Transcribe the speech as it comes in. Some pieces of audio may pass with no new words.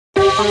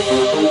Hello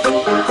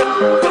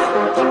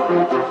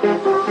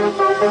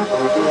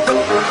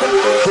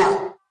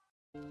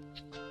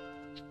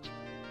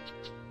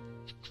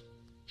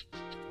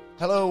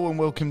and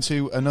welcome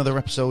to another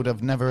episode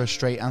of Never a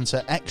Straight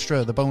Answer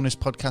Extra, the bonus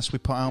podcast we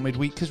put out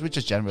midweek because we're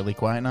just generally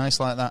quite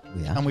nice like that.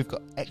 Yeah. And we've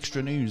got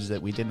extra news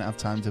that we didn't have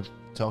time to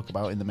talk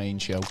about in the main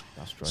show.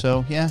 That's true.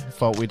 So, yeah,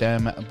 thought we'd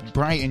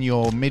brighten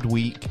your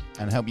midweek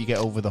and help you get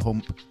over the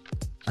hump.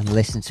 And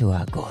listen to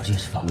our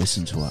gorgeous voices.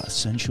 Listen to our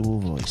sensual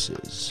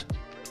voices.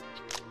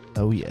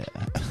 Oh, yeah.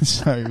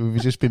 So,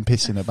 we've just been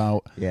pissing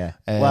about. Yeah.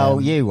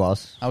 Well, you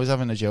was. I was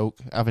having a joke,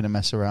 having a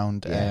mess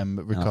around,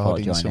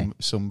 recording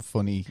some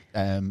funny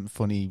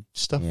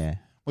stuff. Yeah.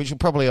 Which will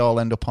probably all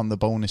end up on the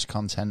bonus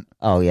content.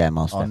 Oh, yeah,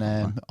 most on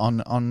definitely.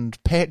 On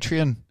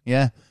Patreon,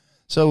 yeah.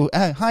 So,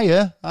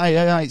 hiya,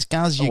 it's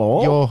Gaz,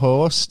 Hello. your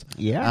host.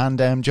 Yeah.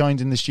 And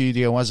joined in the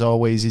studio, as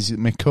always, is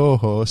my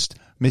co-host,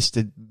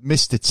 Mr.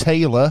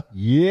 Taylor.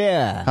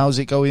 Yeah. How's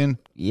it going?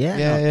 Yeah.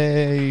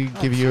 Yay,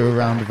 give you a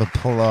round of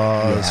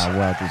applause. Yeah,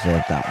 well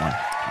deserved that one.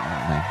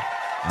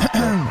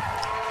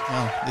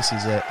 Well, this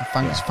is it.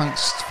 Thanks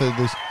for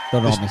the...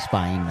 Got on my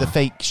spine. The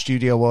fake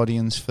studio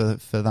audience for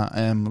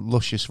that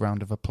luscious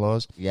round of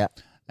applause. Yeah.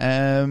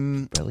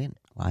 Brilliant.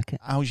 Like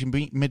it. How's your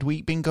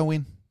midweek been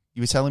going?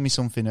 You were telling me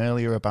something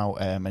earlier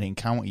about an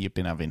encounter you've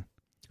been having.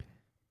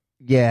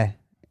 Yeah.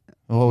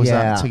 What was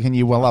that? Can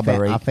you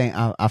elaborate? I think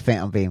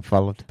I'm being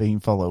followed. Being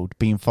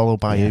followed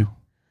by who?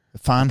 A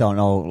fan? I don't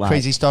know. Like,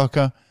 crazy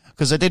stalker?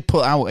 Because I did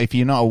put out, if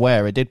you're not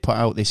aware, I did put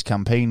out this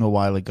campaign a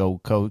while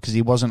ago because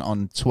he wasn't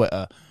on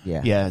Twitter.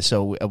 Yeah.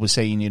 So I was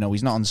saying,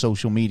 he's not on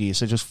social media,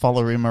 so just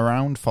follow him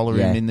around, follow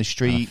him in the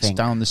streets,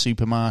 down the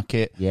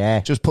supermarket. Yeah.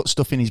 Just put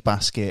stuff in his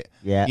basket.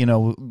 Yeah.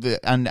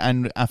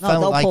 And I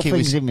felt like it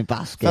was in my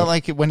basket. Felt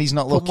like it when he's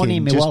not put money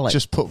looking. in my wallet.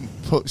 Just put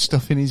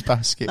stuff in his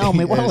basket. No,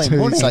 my wallet. So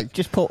money. It's like,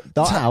 just put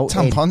that out.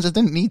 Tampons. I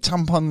didn't need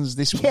tampons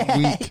this week.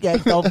 Yeah,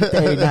 don't be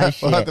doing that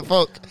shit. What the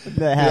fuck? What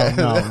the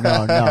hell?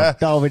 No.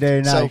 Don't be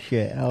doing that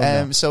shit. Oh, no.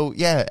 So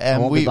yeah.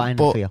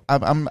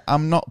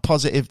 I'm not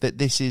positive that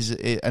this is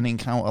an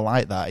encounter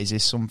like that. Is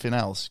this something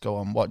else? Go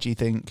on. What do you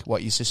think?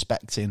 What are you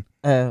suspecting?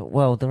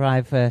 Well, they're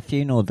either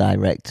funeral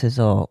directors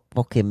or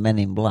fucking Men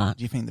in Black.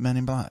 Do you think the Men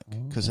in Black?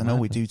 Because I know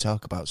we do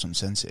talk about some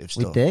sensitive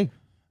stuff. We do.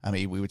 I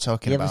mean, we were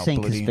talking about... You ever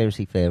seen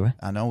Conspiracy Theory?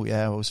 I know,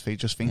 yeah. I was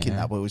just thinking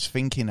that, but I was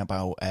thinking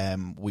about...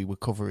 we were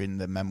covering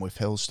the Men with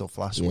Hill stuff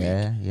last week.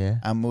 Yeah.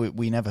 And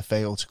we never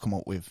fail to come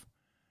up with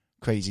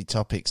crazy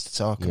topics to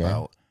talk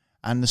about.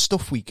 And the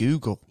stuff we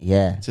Google,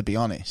 to be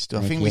honest. I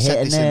think we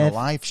said this in a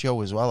live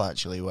show as well,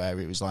 actually, where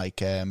it was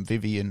like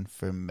Vivian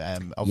from...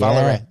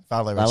 Valerie.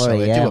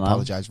 Sorry, I do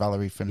apologise.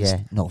 Valerie from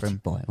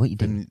boy. What you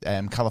doing?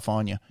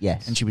 California.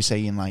 Yes. And she was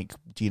saying, like,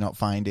 do you not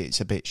find it's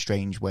a bit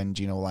strange when,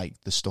 like,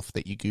 the stuff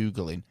that you're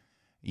Googling,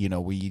 do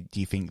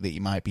you think that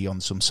you might be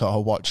on some sort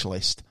of watch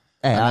list?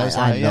 Hey,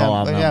 I know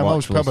I'm on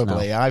most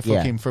probably. Now. I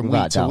fucking from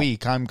week to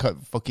week, I'm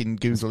fucking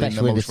Googling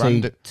especially the most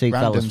two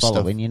random stuff.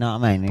 Following, you know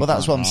what I mean? But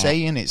that's what I'm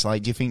saying. It's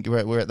like, do you think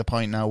we're at the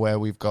point now where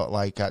we've got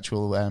like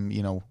actual,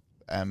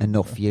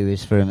 enough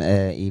viewers for him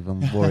to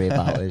even worry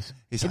about us?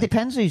 It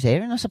depends who's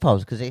hearing, I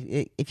suppose. Because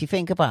if you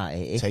think about it,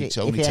 if it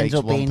ends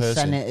up being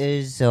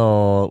senators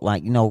or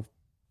like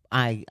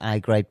high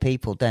grade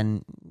people,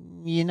 then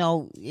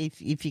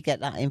if you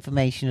get that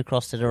information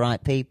across to the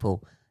right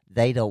people.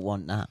 They don't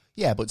want that.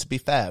 Yeah, but to be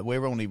fair,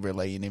 we're only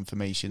relaying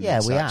information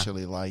that's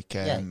actually like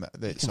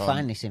that's you can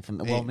find this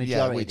information.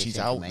 Well, which is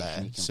out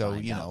there. So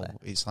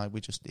it's like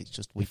we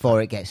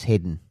before it gets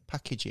hidden.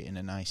 Package it in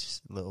a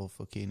nice little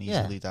fucking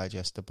easily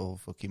digestible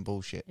fucking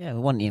bullshit. Yeah, we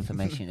want the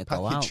information to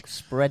go out.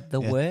 Spread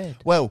the word.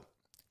 Well,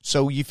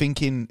 so you're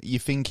thinking you're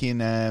being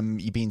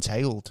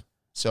tailed.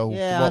 So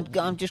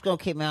I'm just going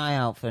to keep my eye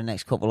out for the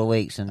next couple of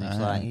weeks, and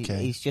it's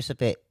he's just a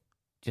bit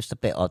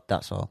odd,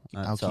 that's all.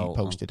 I'll keep you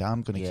posted.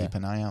 I'm going to keep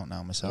an eye out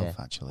now myself,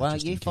 actually. Well,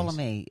 you follow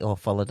me or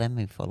follow them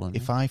who follow me.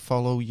 If I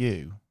follow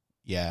you,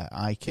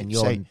 I can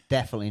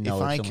definitely know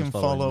if I can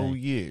follow me.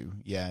 you,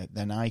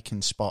 then I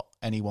can spot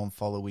anyone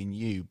following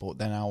you, but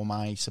then how am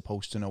I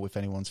supposed to know if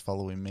anyone's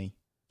following me?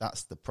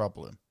 That's the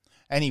problem.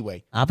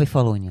 Anyway. I'll be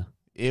following you.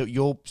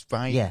 You're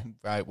right. Yeah.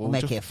 Right. We'll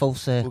make it a full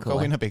circle. We'll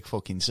go in a big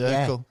fucking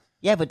circle.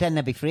 Yeah, but then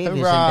there'll be three of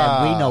us, and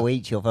then we know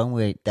each other,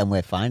 and then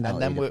we're fine.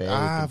 And then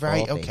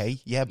okay,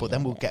 yeah, but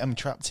then we'll get them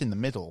trapped in the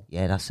middle.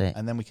 Yeah, that's it.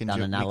 And then we can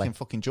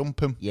fucking jump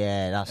them.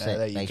 Yeah, that's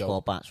it. Baseball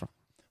bats.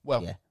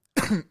 Well,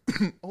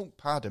 oh,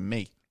 pardon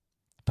me.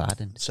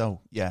 Pardon.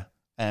 So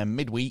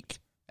midweek.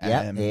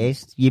 Yeah, it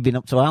is. You've been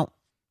up to out.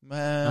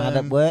 Hard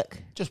at work.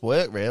 Just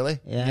work, really.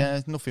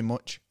 Yeah, nothing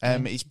much.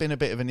 It's been a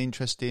bit of an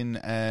interesting.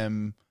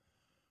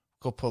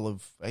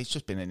 It's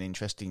just been an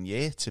interesting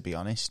year, to be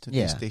honest.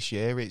 This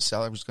year,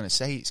 I was going to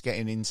say it's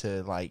getting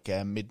into like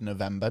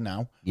mid-November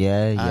now.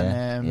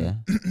 Yeah.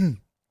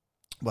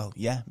 Well,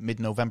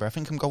 mid-November. I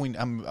think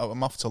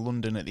I'm off to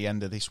London at the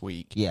end of this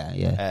week.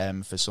 Yeah.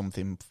 For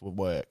something for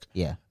work.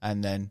 Yeah.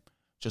 And then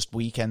just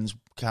weekends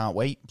can't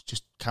wait.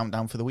 Just count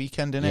down for the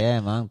weekend, innit? Yeah,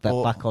 man.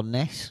 Back on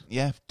this.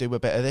 Yeah, do a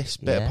bit of this,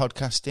 bit of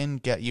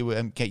podcasting, get you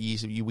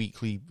your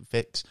weekly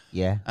fix.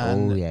 Yeah.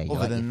 And you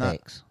other than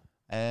that, fix.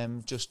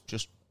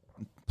 Just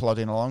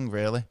plodding along,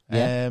 really.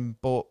 Yeah.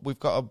 But we've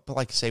got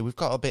we've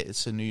got a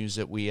bit of news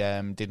that we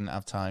didn't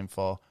have time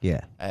for.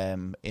 Yeah.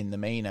 In the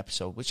main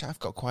episode, which I've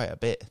got quite a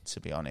bit, to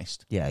be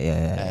honest.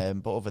 Yeah.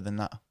 But other than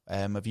that,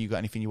 have you got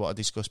anything you want to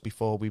discuss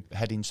before we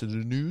head into the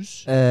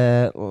news?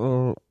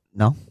 No.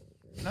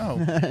 No.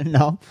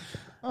 No.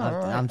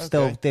 I'm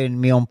still doing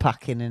me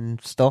unpacking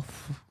and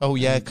stuff. Oh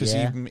yeah, because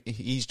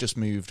he's just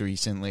moved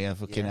recently. I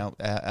fucking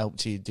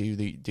helped you do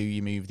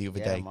your move the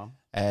other day. Man.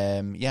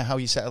 How are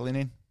you settling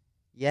in?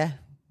 Yeah,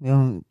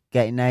 we're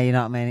getting there. You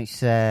know what I mean?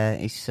 It's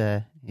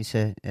a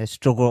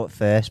struggle at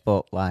first,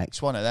 but like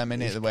it's one of them,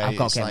 isn't it? The way I've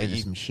got to get like rid of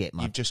some shit,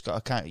 man. You've just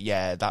got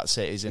to that's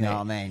it, isn't it? You know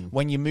what I mean?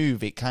 When you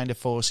move, it kind of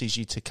forces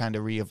you to kind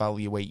of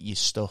reevaluate your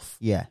stuff.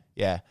 Yeah.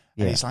 And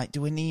it's like,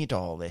 do I need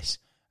all this?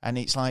 And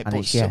it's like,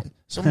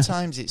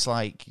 sometimes it's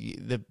like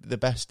the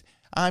best.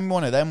 I'm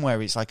one of them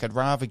where it's like I'd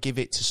rather give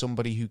it to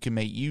somebody who can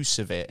make use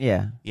of it.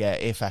 Yeah,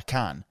 if I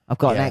can. I've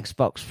got an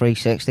Xbox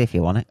 360 if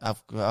you want it.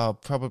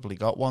 I've probably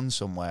got one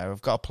somewhere.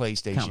 I've got a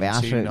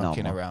PlayStation 2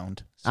 knocking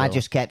around. So. I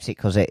just kept it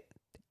because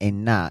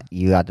in that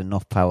you had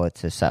enough power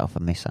to set off a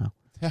missile.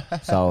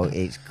 So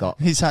it's got.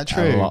 Is that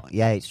true?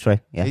 Yeah, it's true.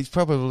 Yeah, it's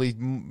probably.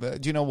 Do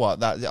you know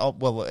what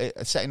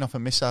setting off a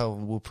missile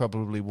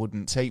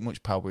wouldn't take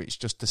much power. It's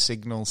just a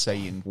signal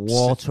saying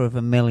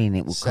 $250,000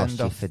 it will cost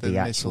you for the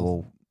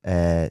actual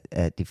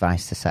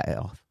device to set it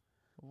off.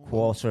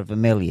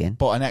 $250,000.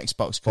 But an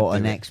Xbox.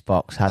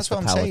 Xbox has the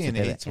power to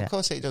do it. Of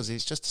course it does.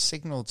 It's just a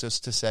signal,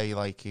 just to say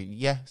like,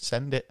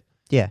 send it.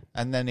 Yeah,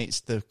 and then it's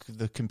the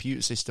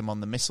computer system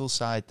on the missile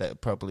side that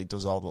probably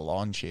does all the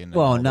launching.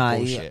 And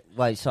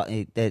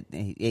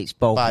it's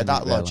both. By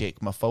that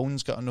logic, my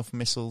phone's got enough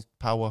missile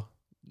power.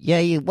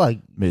 Yeah,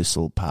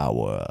 missile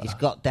power. It's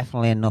got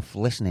definitely enough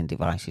listening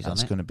devices on it.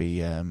 That's going to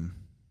be.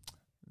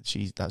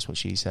 That's what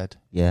she said.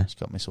 Yeah, she's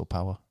got missile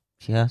power.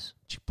 She has.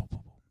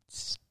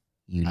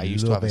 I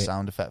used to have a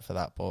sound effect for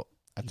that, but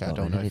I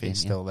don't know if it's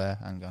still there.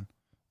 Hang on.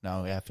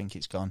 No, I think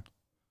it's gone.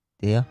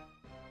 Yeah.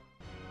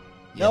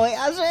 No, it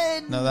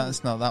hasn't. No,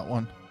 that's not that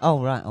one.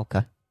 Oh, right,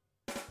 okay.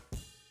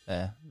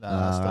 Yeah,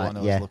 that's the one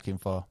I was looking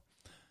for.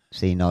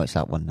 So you know it's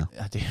that one now.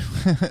 I do.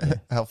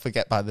 I'll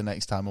forget by the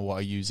next time I want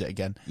to use it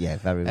again. Yeah,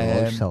 very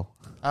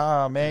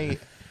well. Mate.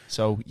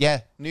 So,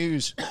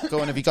 news.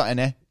 Go on, have you got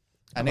any?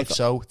 And if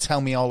so, tell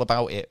me all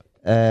about it.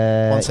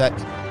 One sec.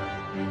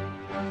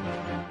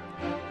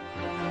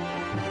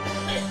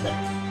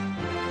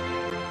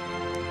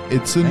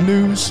 It's a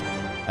news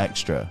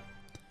extra.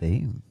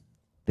 Boom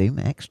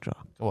extra.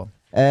 Go on.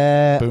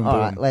 Boom.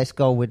 Right, let's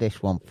go with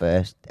this one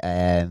first.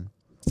 Right,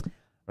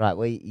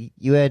 well,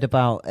 you heard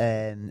about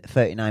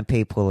 39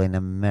 people in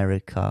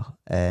America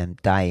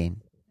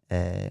dying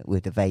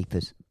with the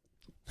vapors.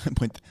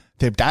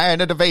 They're dying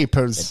of the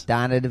vapors.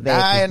 Dying of the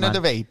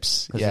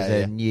vapes. Because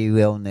there's a new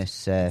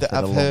illness.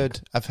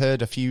 I've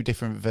heard a few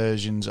different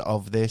versions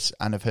of this,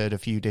 and I've heard a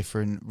few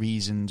different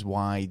reasons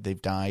why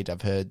they've died.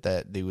 I've heard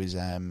that there was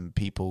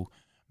people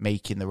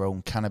making their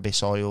own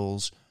cannabis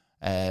oils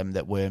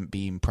that weren't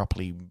being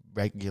properly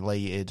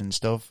regulated and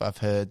stuff. I've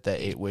heard that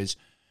it was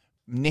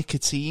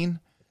nicotine.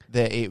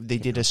 They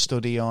did a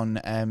study on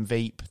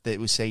vape that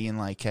was saying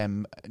like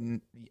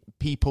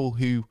people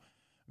who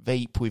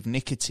vape with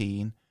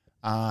nicotine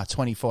are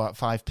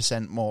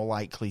 25% more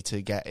likely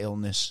to get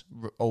illness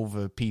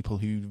over people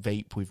who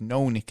vape with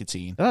no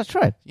nicotine. That's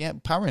right. Yeah,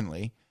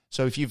 apparently.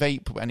 So if you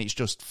vape and it's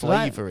just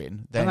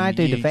flavouring, then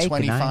you're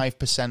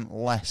 25%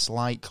 less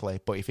likely.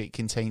 But if it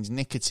contains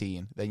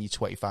nicotine, then you're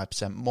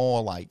 25%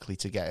 more likely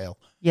to get ill.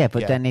 Yeah,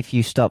 but then if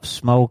you stop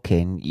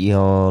smoking,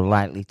 you're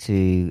likely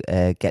to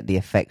get the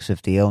effects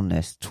of the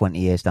illness 20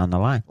 years down the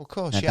line. Of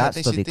course, this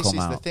is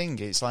the thing.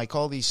 It's like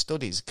all these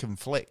studies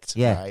conflict,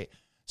 right?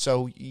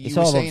 So it's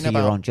all up to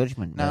your own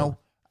judgment. Now, really.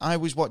 I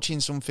was watching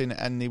something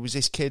and there was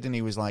this kid and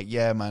he was like,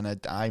 yeah, man,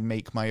 I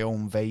make my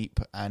own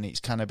vape and it's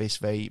cannabis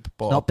vape.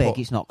 But it's not big,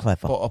 it's not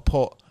clever. But I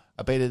put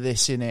a bit of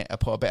this in it. I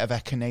put a bit of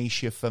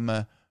echinacea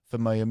for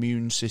my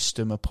immune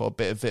system. I put a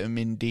bit of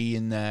vitamin D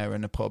in there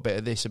and I put a bit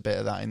of this, a bit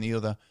of that in the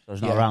other. So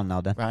it's not around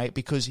now then? Right,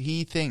 because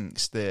he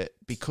thinks that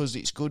because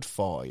it's good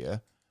for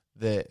you,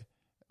 that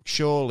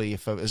surely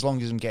as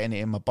long as I'm getting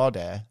it in my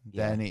body,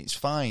 then it's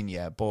fine,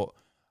 but...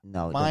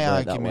 No, my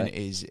argument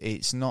is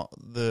it's not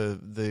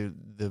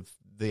the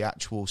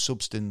actual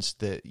substance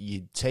that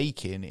you're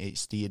taking;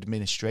 it's the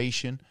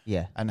administration,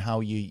 and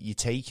how you're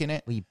taking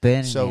it. Well, you're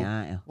burning it,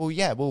 aren't you? Well,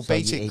 yeah. Well, so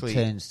basically, it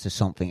turns to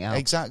something else.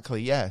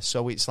 Exactly, yeah.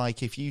 So it's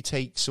like if you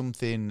take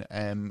something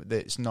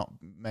that's not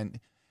meant.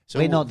 So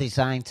we're not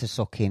designed to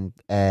suck in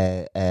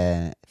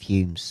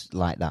fumes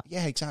like that.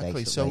 Yeah, exactly.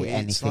 Basically. So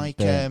it's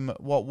like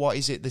what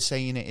is it they're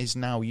saying it is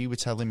now? You were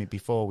telling me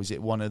before, was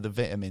it one of the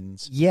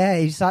vitamins? Yeah,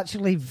 it's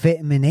actually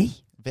vitamin E.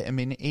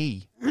 Vitamin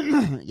E.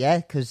 Yeah,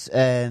 because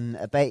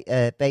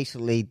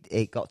basically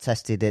it got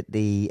tested at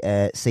the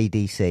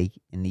CDC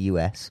in the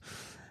US,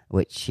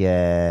 which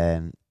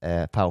a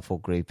powerful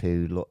group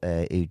who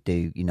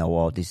do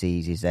all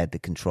diseases. They're the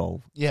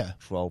control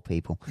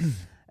people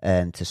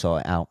to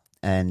sort it out,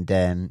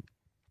 and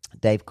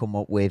they've come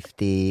up with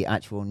the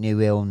actual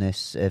new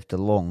illness of the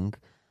lung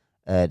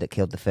that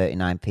killed the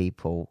 39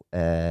 people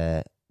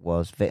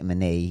was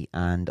vitamin E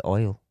and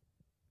oil.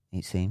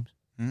 It seems.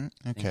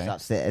 Okay,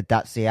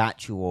 that's the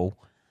actual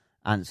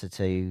answer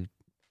to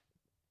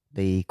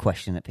the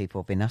question that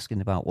people have been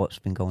asking about what's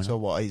been going on. So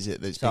what is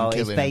it that's been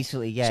killing? It's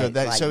basically,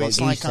 So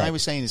it's like I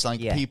was saying, it's like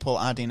people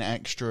adding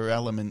extra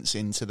elements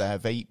into their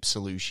vape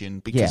solution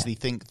because they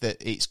think that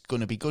it's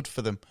going to be good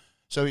for them.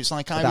 So it's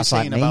like I was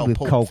saying about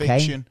Pulp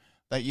Fiction.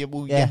 That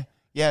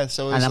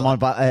So and I'm on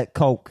about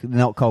Coke,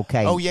 not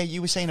cocaine. Oh yeah,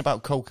 you were saying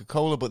about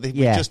Coca-Cola, but we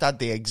just had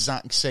the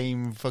exact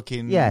same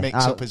fucking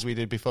mix-up as we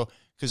did before.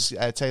 Because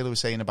Taylor was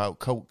saying about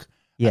Coke.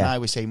 And I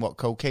was saying, what,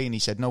 cocaine? He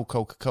said, no,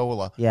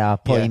 Coca-Cola. Yeah, I'll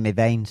put it in my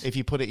veins. If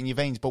you put it in your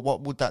veins. But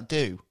what would that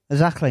do?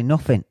 Exactly,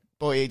 nothing.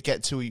 But it'd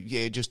get to,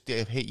 just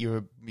hit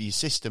your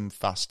system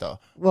faster.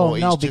 Well,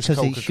 no, because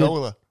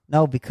Coca-Cola.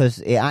 No, because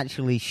it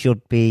actually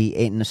should be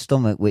in the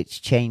stomach,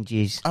 which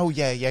changes. Oh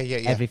yeah.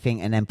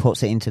 Everything, and then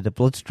puts it into the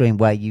bloodstream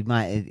where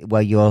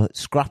you're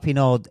scrapping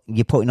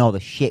you're putting all the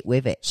shit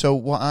with it. So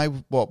what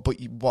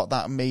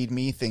that made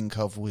me think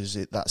of was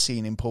that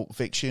scene in Pulp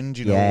Fiction,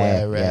 do you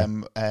know,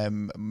 where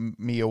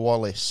Mia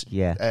Wallace,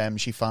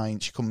 she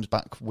comes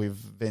back with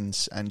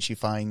Vince and she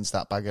finds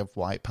that bag of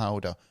white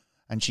powder.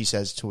 And she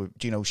says to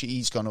him,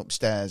 he's gone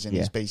upstairs and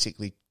he's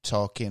basically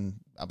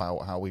talking about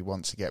how he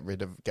wants to get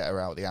her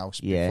out of the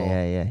house.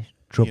 Yeah.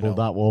 Trouble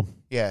that one.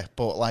 Yeah,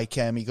 but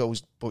he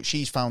goes, but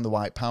she's found the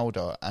white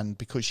powder, and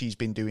because she's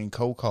been doing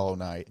coke all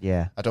night,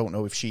 I don't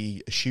know if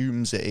she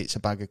assumes that it's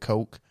a bag of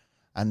coke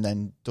and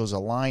then does a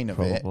line of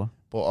it.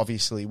 But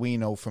obviously we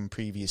know from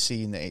previous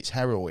scene that it's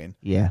heroin.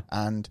 Yeah.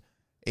 And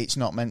it's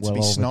not meant to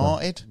be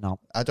snorted. No,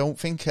 I don't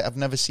think I've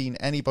never seen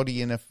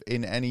anybody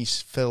in any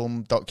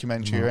film,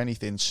 documentary, or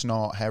anything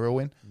snort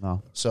heroin.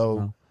 No.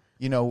 So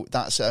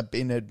that's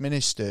been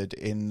administered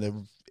in the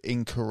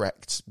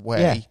incorrect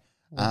way,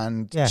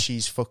 and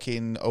she's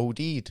fucking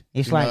OD'd.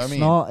 It's like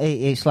snort.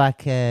 It's like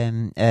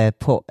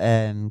put.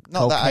 Not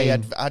that I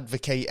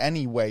advocate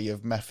any way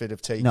of method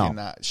of taking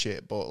that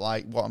shit, but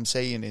like what I'm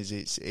saying is,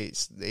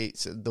 it's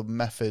the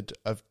method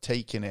of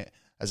taking it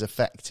has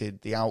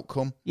affected the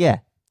outcome. Yeah.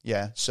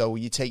 Yeah, so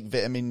you take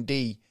vitamin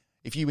D.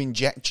 If you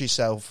inject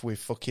yourself with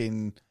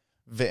fucking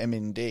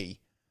vitamin D,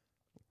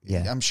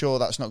 I'm sure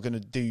that's not going to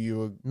do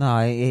you No,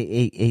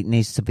 it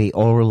needs to be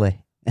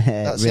orally,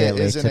 that's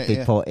really, it, to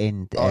be put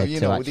in to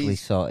actually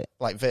sort it.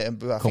 Like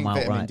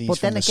vitamin D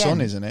from the sun,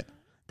 isn't it?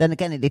 Then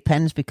again, it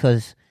depends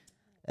because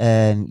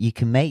you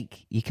can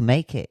make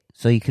it.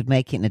 So you could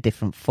make it in a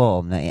different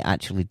form that it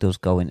actually does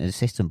go into the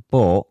system,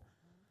 but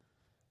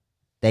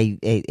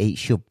it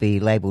should be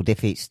labelled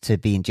if it's to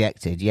be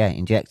injected. Yeah,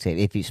 inject it.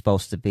 If it's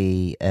supposed to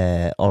be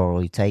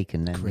orally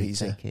taken, then you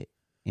take it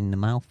in the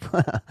mouth.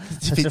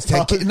 If it's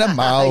take it in the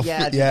mouth,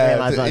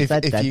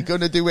 if you're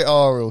going to do it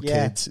oral,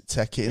 kids,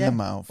 take it in the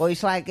mouth. Well,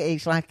 it's like.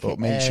 But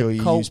make sure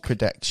you use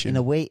protection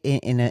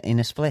in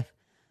a spliff.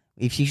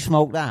 If you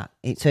smoke that,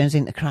 it turns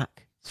into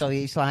crack. So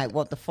it's like,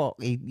 what the fuck?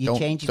 You're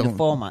changing the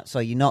format, so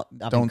you're not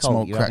having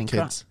coke, you're having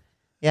crack.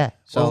 Yeah.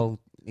 So.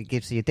 It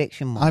gives the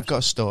addiction more. I've got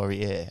a story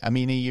here. I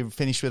mean, are you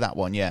finished with that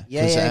one? Yeah.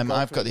 Yeah.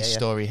 I've got this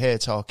story here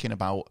talking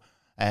about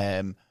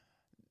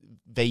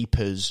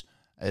vapors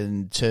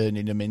and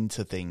turning them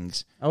into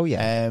things. Oh,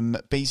 yeah.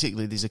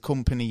 Basically, there's a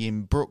company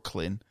in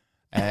Brooklyn.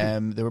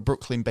 They're a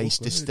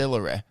Brooklyn-based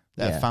distillery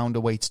that found a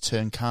way to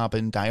turn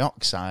carbon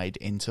dioxide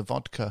into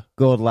vodka.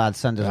 Good, lad.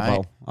 Send us a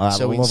bowl.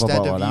 So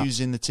instead of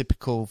using the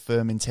typical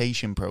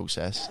fermentation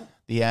process,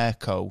 the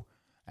Airco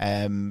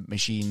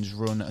machines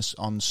run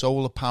on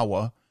solar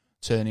power,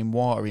 turning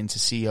water into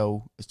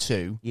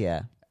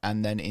CO2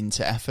 and then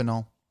into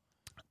ethanol.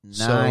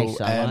 Nice,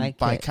 so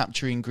by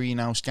capturing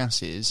greenhouse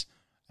gases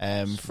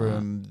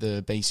from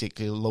the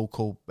basically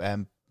local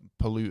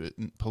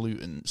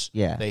pollutants,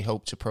 they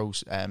hope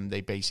to they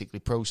basically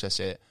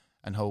process it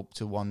and hope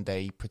to one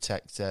day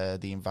protect the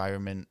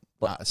environment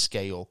at a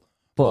scale.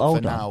 But for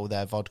now,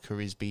 their vodka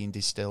is being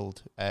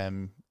distilled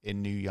in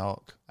New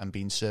York and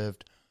being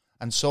served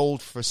and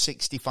sold for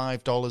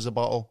 $65 a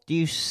bottle. Do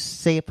you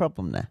see a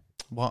problem there?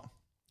 What?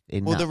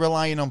 They're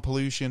relying on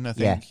pollution, I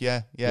think.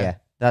 Yeah.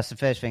 That's the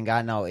first thing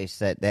I noticed,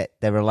 that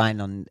they're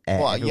relying on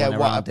everyone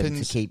around them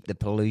to keep the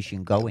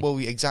pollution going. Well,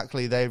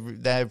 exactly.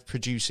 They're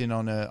producing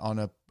on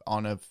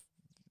a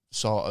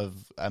sort of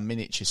a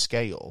miniature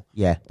scale.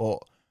 Yeah.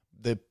 But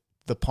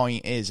the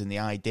point is, and the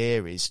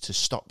idea is, to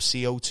stop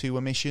CO2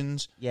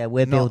 emissions. Yeah,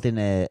 we're building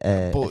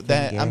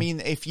I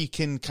mean, if you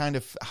can kind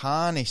of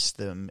harness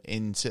them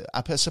into,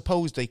 I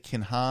suppose they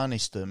can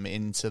harness them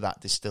into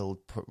that distilled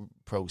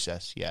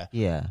process. Yeah.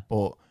 Yeah.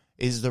 But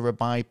is there a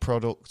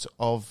byproduct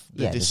of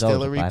the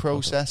distillery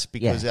process?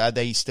 Because are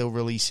they still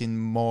releasing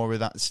more of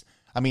that?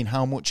 I mean,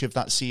 how much of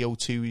that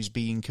CO2 is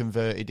being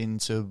converted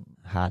into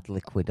hard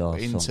liquid or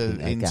into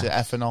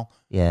ethanol?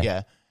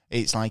 Yeah.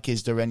 It's like,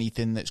 is there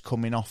anything that's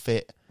coming off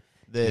it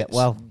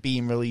that's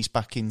being released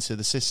back into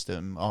the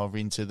system or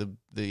into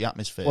the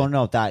atmosphere? Well,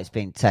 no, that it's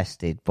been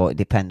tested, but it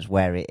depends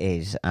where it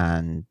is,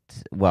 and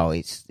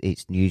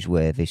it's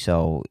newsworthy,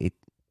 so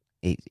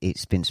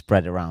it's been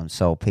spread around,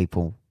 so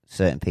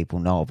certain people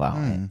know about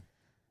it.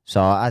 So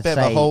I'd say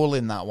bit of a hole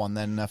in that one.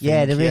 Then I think,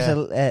 there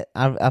is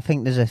I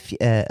think there's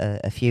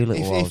a few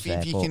little holes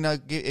there.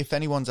 If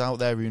anyone's out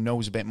there who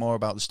knows a bit more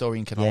about the story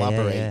and can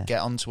elaborate,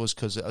 get on to us,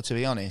 because to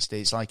be honest,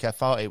 it's like I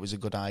thought it was a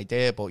good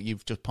idea, but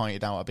you've just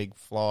pointed out a big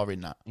flaw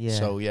in that. Yeah.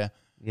 So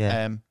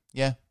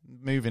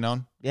moving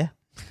on. Yeah.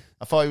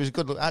 I thought it was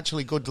good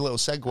little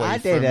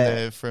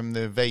segue from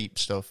the vape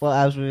stuff. Well,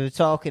 as we were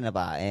talking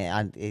about it,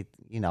 and it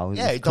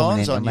it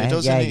dawns on you,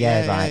 doesn't it?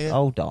 Yeah.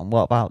 Hold on,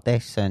 what about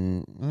this?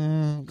 And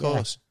of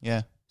course,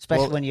 yeah.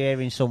 Especially when you're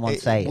hearing someone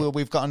say it. Well,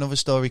 we've got another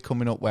story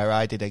coming up where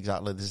I did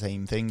exactly the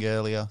same thing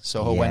earlier.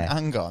 So I went,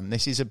 hang on,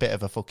 this is a bit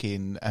of a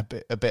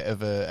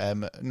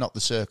not the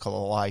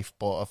circle of life,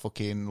 but a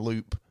fucking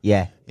loop.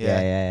 Yeah.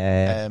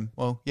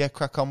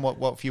 Crack on.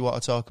 What if you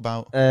want to talk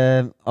about?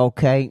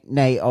 Okay,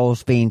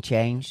 NATO's been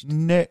changed.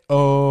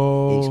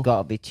 NATO. It's got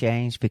to be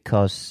changed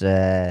because,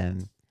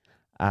 as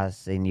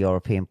in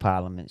European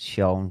Parliament's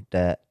shown,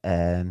 that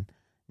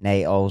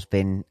NATO's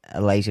been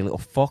a lazy little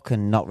fuck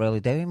and not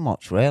really doing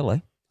much,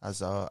 really. As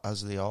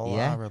they all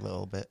are a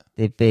little bit.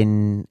 They've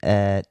been...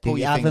 Pull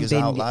your fingers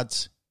out,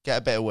 lads. Get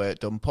a bit of work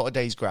done. Put a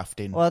day's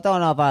graft in. Well, I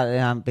don't know about it. They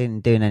haven't been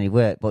doing any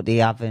work, but they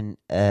haven't...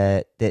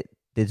 They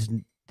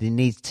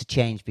need to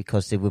change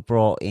because they were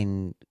brought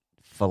in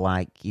for,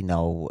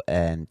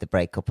 the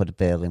breakup of the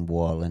Berlin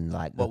Wall and,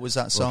 what was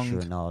that song?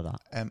 Russia and all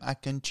that. I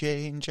can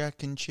change.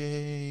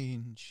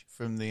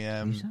 From the...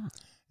 Who's that?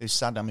 It was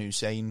Saddam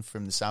Hussein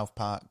from the South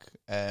Park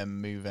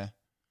movie.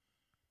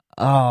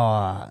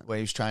 Oh, where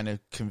he was trying to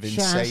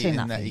convince Satan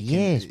that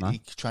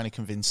trying to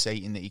convince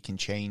Satan that he can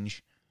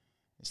change.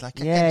 It's like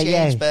I can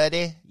change,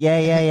 birdie.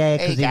 Yeah.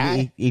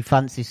 Because he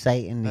fancies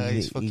Satan.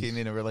 He's fucking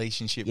in a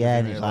relationship. Yeah, with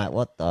him, and he's like,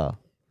 what the?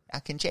 I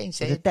can change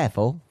Satan. The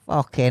devil,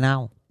 fucking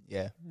hell.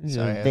 Yeah,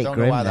 sorry, I don't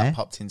know why that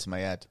popped into my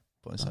head,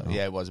 but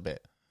it was a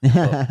bit.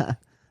 But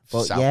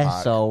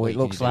Park, so it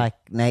looks like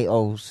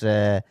NATO's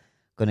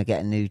going to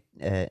get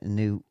a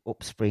new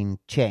upspring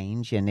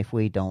change, and if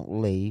we don't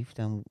leave,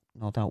 then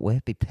no doubt we'll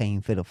be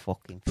paying for the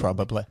fucking thing.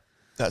 Probably.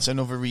 That's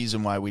another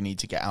reason why we need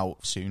to get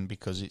out soon,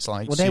 because it's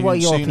like sooner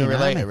or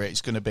later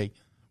it's going to be.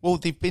 Well,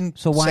 they've been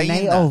so why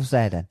NATO's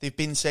there then? They've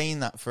been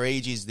saying that for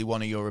ages. They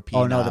want a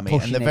European army,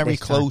 and they're very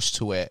close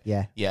to it.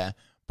 Yeah.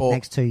 But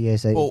next 2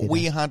 years, but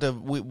we had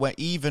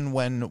even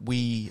when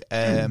we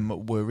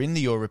were in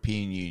the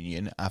European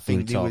Union, I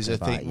think there was a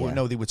thing. Well,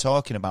 no, they were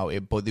talking about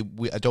it, but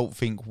I don't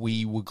think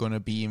we were going to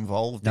be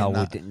involved in that.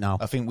 We didn't. No,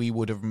 I think we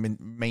would have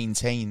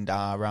maintained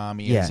our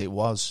army as it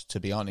was. To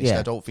be honest,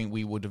 I don't think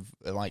we would have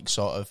We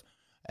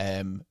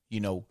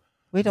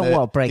don't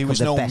want to break up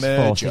the best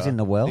forces in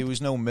the world. There was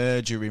no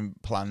merger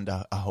planned.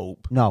 I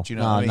hope. No, do you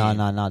know what I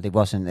mean? No. There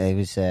wasn't. There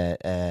was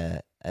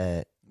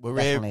we're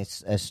definitely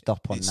a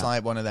stop on it's that. It's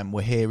like one of them.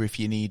 We're here if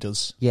you need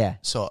us. Yeah,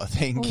 sort of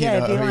thing. Well, you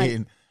know what I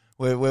mean?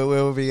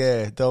 We'll be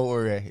here. Don't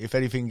worry. If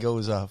anything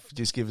goes off,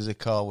 just give us a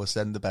call. We'll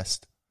send the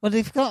best. Well,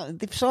 they've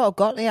sort of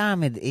got the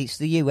army. It's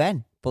the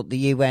UN, but the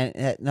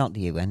UN, not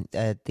the UN,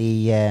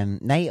 the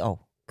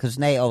NATO. Because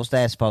NATO's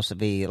there supposed to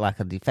be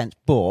like a defence,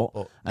 but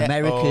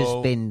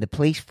America's been the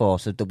police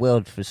force of the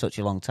world for such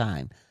a long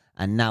time,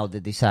 and now they're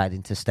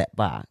deciding to step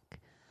back.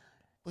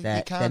 Well,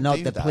 they're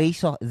not the police.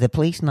 The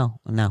police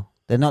no.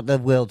 They're not the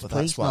world's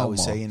police. That's what I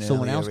was saying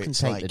Someone earlier. else can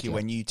take like the job.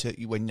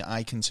 When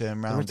I can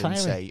turn around and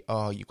say,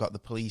 "Oh, you've got the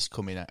police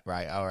coming."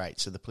 Right, all right.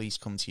 So the police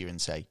come to you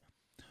and say,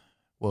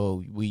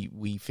 "Well,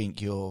 we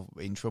think you're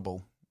in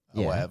trouble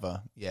or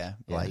whatever." Yeah,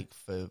 like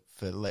for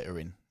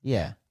littering.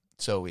 Yeah.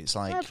 So it's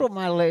like I put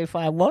my litter if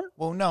I want.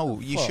 Well, no,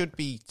 you should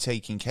be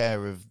taking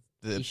care of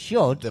the. You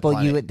should,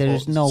 but there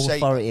is no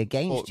authority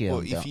against you.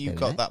 But if you've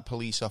got that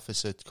police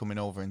officer coming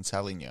over and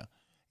telling you,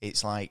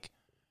 it's like,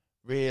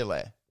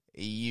 really,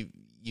 you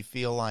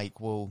feel like,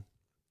 well,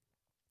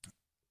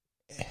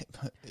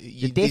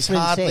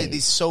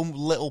 there's so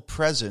little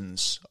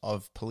presence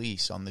of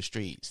police on the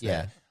streets.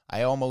 Yeah,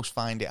 I almost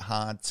find it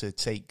hard to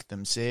take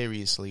them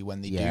seriously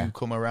when they do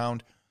come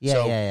around.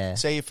 Yeah.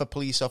 Say if a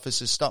police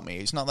officer stopped me,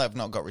 it's not that I've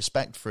not got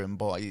respect for him,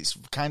 but it's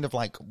kind of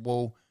like,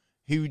 well,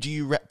 who do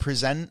you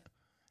represent?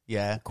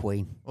 Yeah,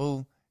 Queen.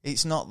 Well,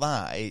 it's not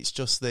that. It's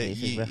just that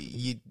it's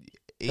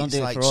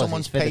like it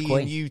someone's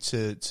paying you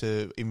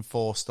to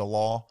enforce the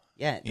law.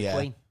 Yeah, the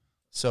Queen.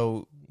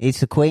 So it's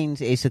the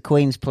Queen's. It's the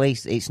Queen's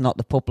police. It's not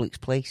the public's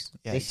police.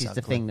 Yeah, this is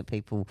the thing that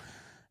people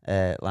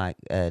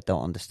don't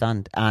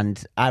understand.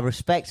 And I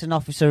respect an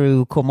officer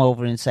who come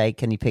over and say,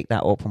 "Can you pick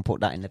that up and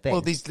put that in the bin?"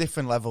 Well, there's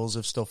different levels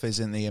of stuff,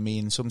 isn't there? I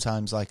mean,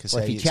 sometimes, like I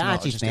say, if he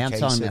charges me, I'm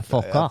telling him to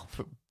fuck off.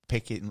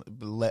 Picking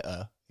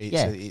litter.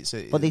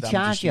 But they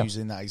charge you.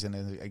 Using that as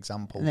an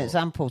example. An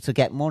example to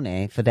get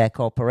money for their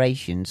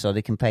corporation so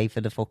they can pay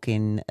for the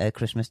fucking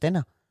Christmas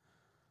dinner.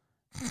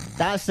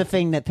 That's the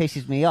thing that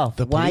pisses me off.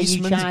 Why are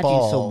you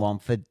charging someone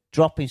for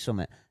dropping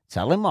something?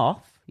 Tell him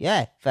off.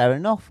 Yeah, fair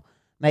enough.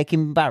 make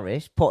him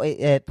embarrassed, put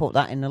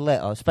that in the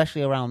litter,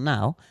 especially around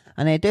now,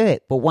 and they do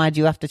it. But why do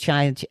you have to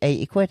charge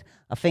 80 quid?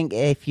 I think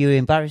if you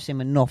embarrass him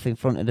enough in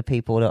front of the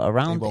people that are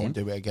around him,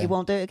 he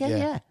won't do it again.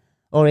 Yeah.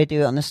 Or he'd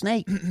do it on the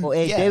snake. But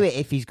he'd do it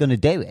if he's going to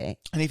do it.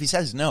 And if he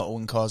says no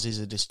and causes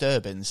a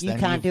disturbance, you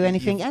can't do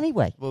anything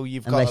anyway. Well,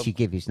 unless he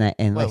gives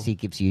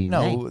you your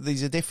name. No,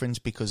 there's a difference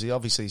because he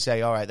obviously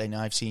say, all right, then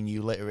I've seen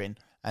you littering.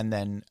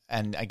 And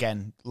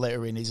again,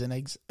 littering is an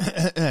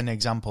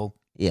example.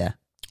 Yeah.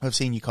 I've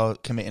seen you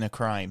committing a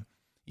crime,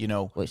 you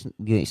know. Well,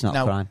 it's not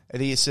a crime.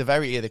 The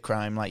severity of the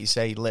crime, like you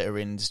say,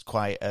 littering is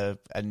quite a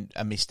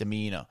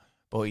misdemeanor.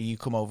 But you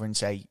come over and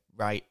say,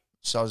 right,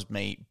 soz,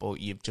 mate, but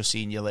you've just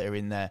seen your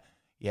littering there.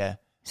 Yeah.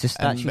 It's a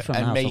statue from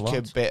and make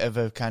a bit of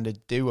a kind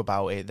of do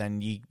about it,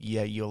 then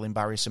you'll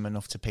embarrass them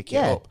enough to pick it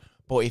up.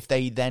 But if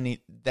they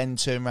then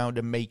turn around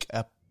and make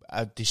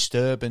a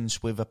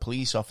disturbance with a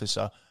police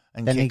officer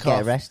and then kick you off,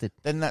 get arrested.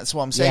 Then that's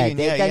what I'm saying.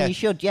 Then you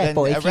should, Then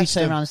but if you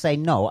turn around and say,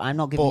 no, I'm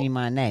not giving you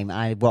my name,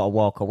 I want to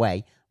walk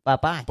away,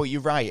 bye-bye. But you're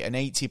right, an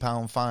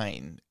 £80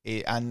 fine.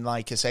 And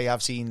like I say,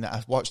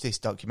 I've watched this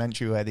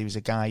documentary where there was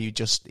a guy who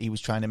he was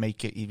trying to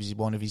make it, he was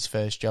one of his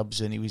first jobs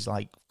and he was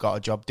like, got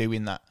a job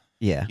doing that.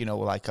 Yeah. You know,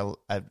 like a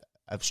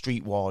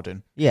street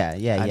warden. Yeah.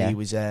 And he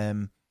was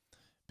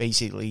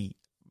basically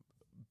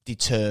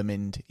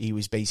determined. He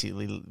was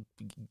basically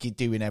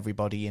doing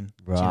everybody in.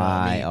 Right, do you know what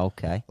I mean?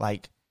 Okay.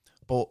 Like,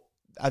 but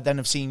then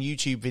I've seen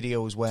YouTube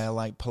videos where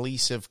like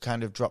police have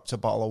kind of dropped a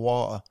bottle of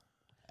water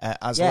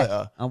as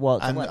litter and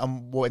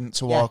went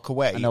to walk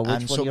away,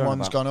 and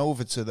someone's gone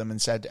over to them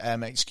and said,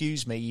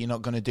 excuse me, you're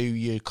not going to do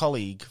your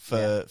colleague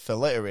for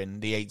littering,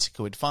 the 80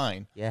 quid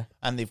fine. Yeah.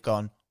 And they've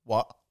gone,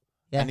 what?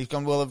 Yeah. And he's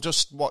gone, well, I've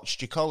just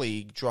watched your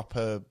colleague drop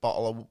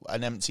an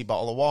empty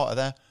bottle of water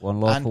there. One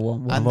law for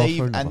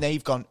one and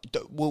they've gone,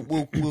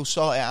 we'll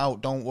sort it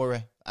out, don't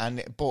worry.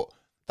 But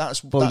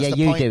that's the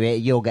you point. Do it,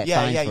 you'll get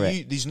fined for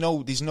it. There's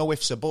no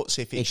ifs or buts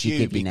if it's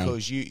you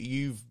because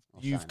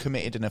you've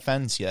committed an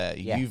offence.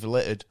 You've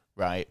littered,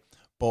 right?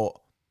 But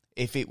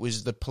if it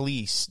was the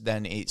police,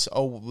 then it's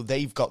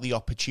they've got the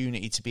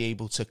opportunity to be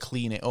able to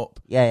clean it up,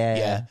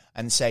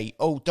 and say,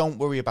 don't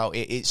worry about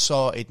it, it's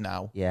sorted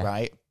now,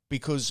 right?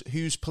 Because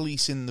who's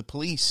policing the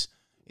police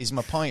is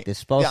my point.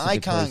 I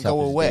can't go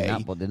away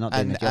but they're not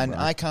doing the job right.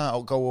 I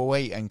can't go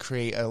away and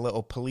create a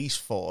little police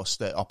force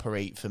that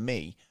operate for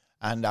me,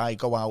 and I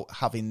go out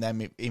having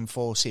them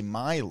enforcing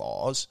my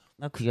laws.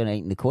 No, because you're not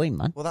eating the Queen,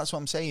 man. Well, that's what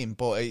I'm saying.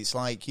 But it's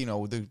like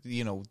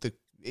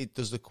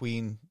does the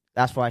Queen?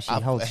 That's why she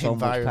holds so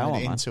much power,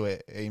 man. Into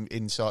it,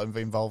 in sort of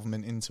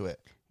involvement into it.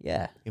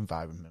 Yeah,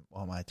 environment.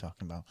 What am I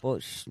talking about?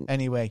 But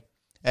anyway.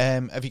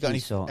 Have you got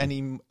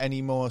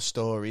any more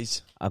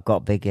stories? I've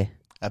got bigger.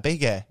 A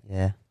bigger?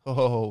 Yeah.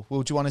 Oh,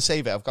 well, do you want to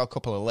save it? I've got a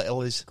couple of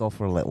littles. Go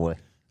for a little.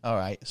 All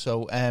right.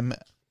 So,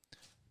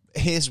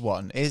 here's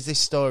one. Here's this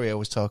story I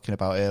was talking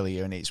about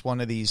earlier, and it's one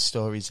of these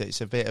stories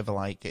that's a bit of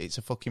it's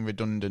a fucking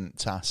redundant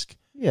task.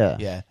 Yeah.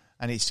 Yeah.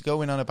 And it's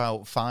going on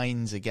about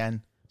fines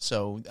again.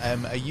 So,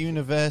 a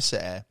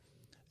university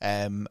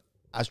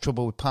has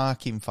trouble with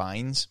parking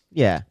fines.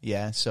 Yeah.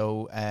 Yeah.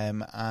 So,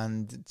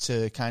 and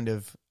to kind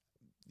of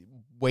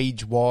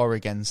wage war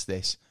against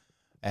this,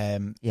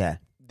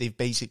 they've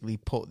basically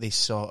put this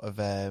sort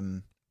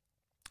of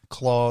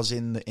clause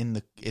in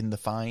the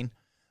fine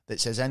that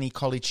says any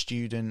college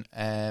student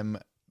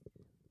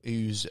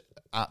who's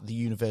at the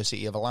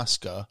University of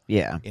Alaska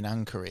in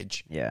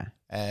Anchorage,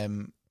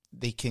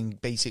 they can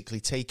basically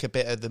take a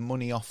bit of the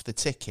money off the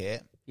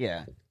ticket,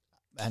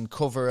 and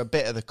cover a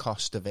bit of the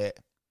cost of it,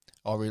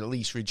 or at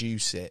least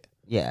reduce it.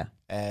 Yeah.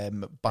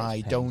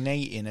 By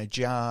donating a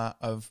jar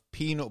of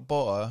peanut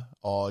butter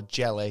or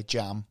jelly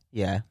jam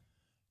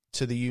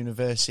to the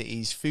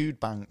university's food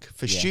bank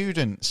for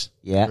students.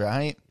 Yeah.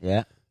 Right?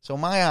 Yeah. So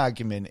my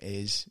argument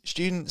is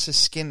students are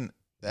skint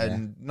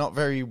and not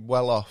very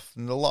well off,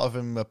 and a lot of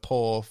them are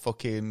poor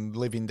fucking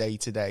living day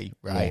to day,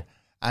 right?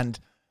 Yeah. And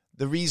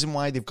the reason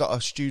why they've got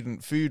a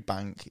student food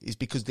bank is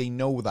because they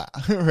know that,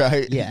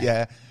 right?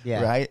 Yeah.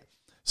 Right?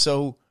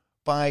 So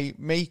by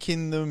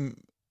giving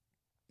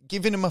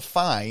them a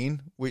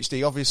fine, which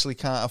they obviously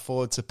can't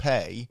afford to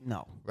pay,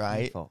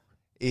 right,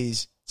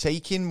 is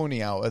taking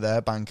money out of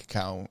their bank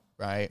account,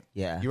 right?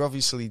 Yeah. You're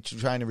obviously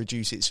trying to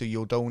reduce it, so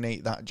you'll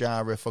donate that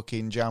jar of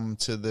fucking jam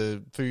to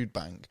the food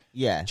bank.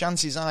 Yeah.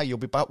 Chances are you'll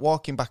be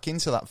walking back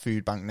into that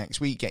food bank next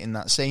week getting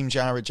that same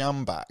jar of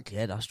jam back.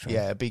 Yeah, that's true.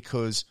 Yeah,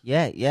 because...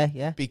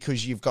 Yeah.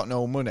 Because you've got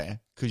no money,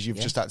 because you've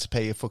just had to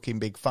pay a fucking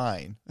big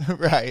fine,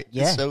 right?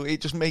 Yeah. So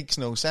it just makes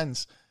no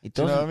sense. It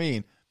doesn't. Do you know what I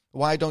mean?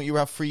 Why don't you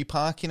have free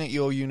parking at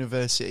your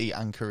university,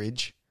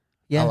 Anchorage,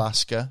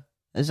 Alaska?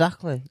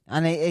 Exactly.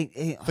 And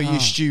for your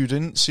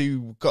students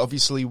who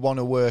obviously want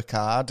to work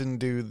hard and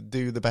do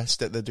the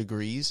best at the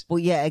degrees. But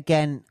yet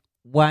again,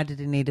 why do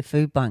they need a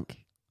food bank?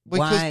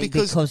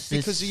 Because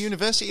the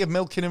university are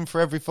milking them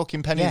for every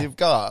fucking penny they've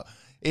got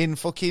in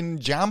fucking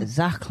jam.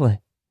 Exactly.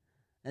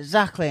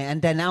 Exactly,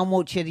 and then how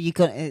much are you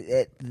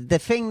going? The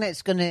thing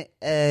that's going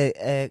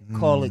to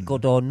call it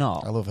good or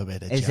not? I love a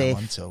bit of jam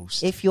on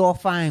toast. If your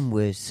fine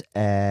was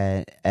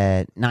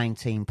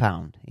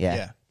 £19,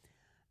 yeah,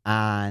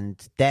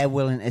 and they're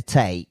willing to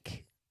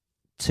take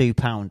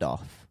 £2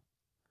 off,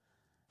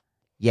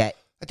 yeah.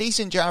 A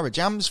decent jar of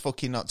jam's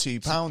fucking not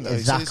 £2 though.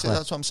 Exactly. So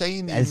that's what I'm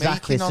saying.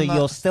 Exactly. So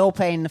you're still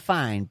paying the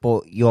fine,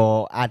 but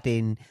you're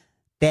adding.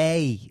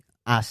 They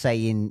are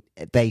saying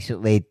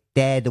basically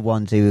they're the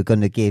ones who are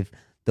going to give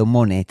the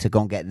money to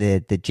go and get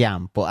the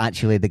jam, but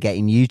actually they're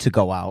getting you to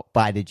go out,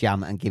 buy the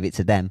jam and give it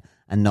to them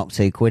and knock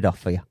 £2 off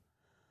for you.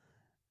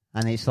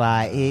 And it's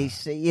like,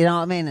 you know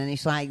what I mean? And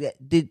it's like,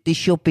 there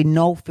should be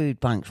no food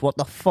banks. What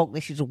the fuck?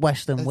 This is a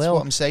Western world. That's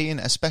what I'm saying,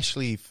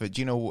 especially for,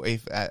 do you know,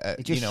 if...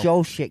 it just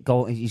shows shit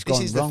going wrong. This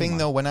is the thing,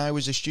 though, when I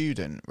was a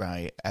student,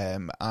 right,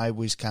 I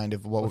was kind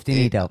of... Well, do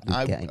you need help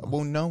with getting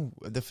well, no,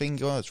 the thing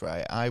was,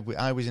 right,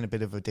 I was in a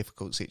bit of a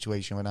difficult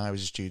situation when I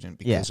was a student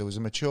because I was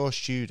a mature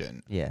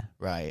student,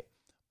 right,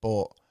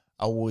 but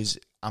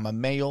I'm a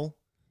male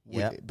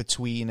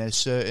between a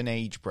certain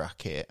age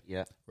bracket,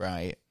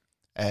 right,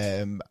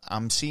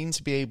 I'm seen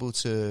to be able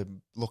to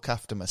look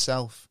after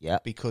myself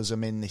because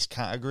I'm in this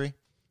category.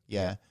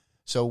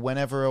 So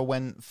whenever I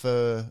went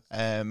for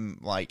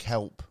like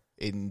help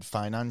in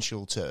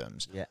financial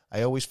terms,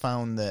 I always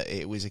found that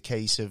it was a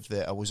case of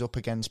that I was up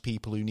against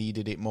people who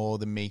needed it more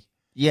than me.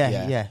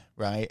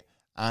 Right.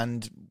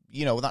 And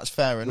you know that's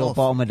fair enough.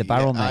 Bottom of the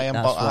barrel, mate. I am.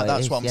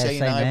 That's what I'm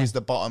saying. I was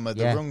the bottom of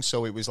the rung,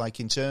 so it was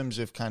like in terms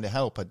of kind of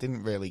help, I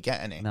didn't really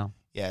get any. No.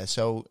 Yeah,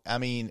 so I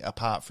mean,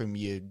 apart from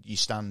your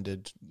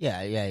standard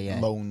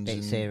loans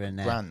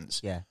and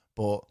grants,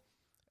 but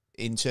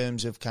in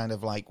terms of kind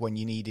of like when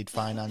you needed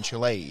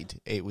financial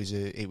aid, it was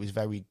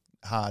very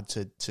hard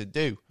to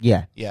do.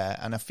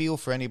 And I feel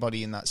for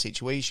anybody in that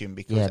situation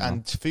because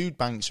and food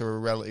banks are a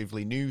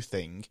relatively new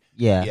thing.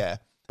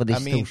 But they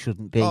still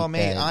shouldn't be. Oh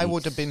mate, I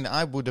would have been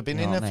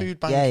in a food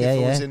bank if I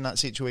was in that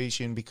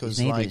situation because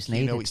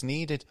it's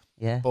needed.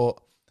 But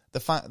the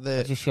fact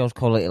that it just shows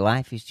quality of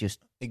life is just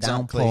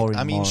downpouring.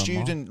 I mean,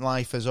 student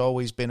life has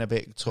always been a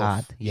bit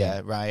tough.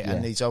 Hard,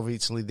 And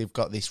they've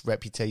got this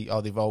reputation,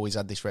 or they've always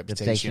had this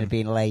reputation of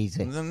being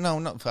lazy. No,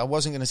 not. I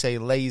wasn't going to say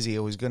lazy.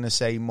 I was going to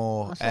say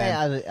more.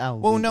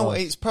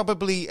 It's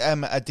probably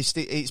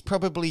it's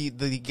probably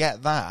they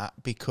get that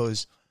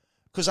because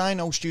I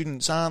know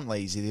students aren't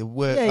lazy. They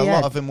work. A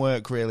lot of them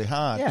work really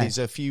hard. There's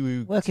a few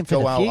who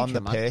go out on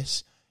the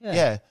piss.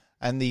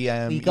 And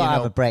you got to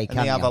have a break, and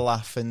they have a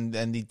laugh, and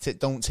they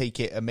don't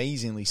take it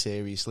amazingly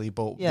seriously,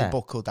 but they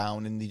buckle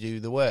down and they do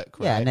the work.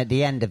 Right? And at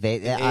the end of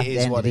it, at the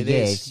end of the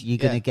year,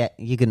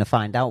 you're gonna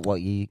find out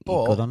what you're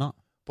good or not.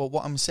 But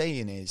what I'm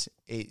saying is,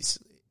 it's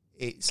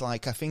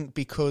like I think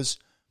because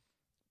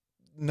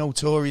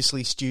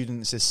notoriously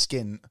students are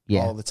skint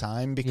all the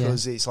time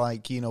because it's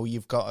like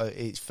you've got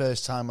it's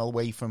first time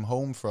away from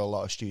home for a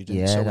lot of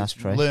students. So that's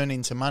true.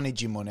 Learning to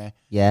manage your money.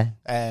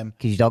 Because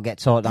you don't get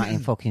taught that in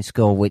fucking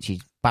school, which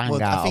is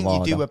bang out I think of you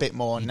order. do a bit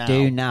more now.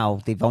 You do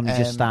now. They've only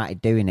just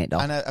started doing it, though.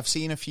 And I've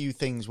seen a few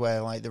things where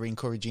like they're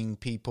encouraging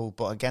people,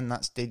 but again,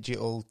 that's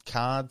digital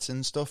cards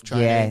and stuff,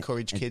 trying to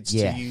encourage kids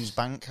to use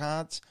bank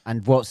cards.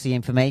 And what's the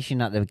information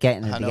that they're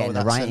getting? Are they getting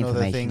the right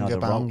information or the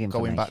wrong information?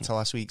 Going back to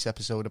last week's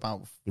episode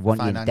about they want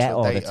financial debt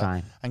all data the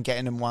time. And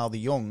getting them while they're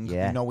young,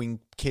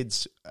 knowing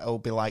kids will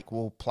be like,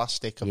 well,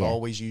 plastic, I've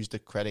always used a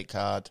credit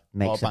card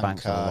Makes or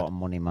bank card. A lot of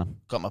money, man.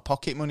 Got my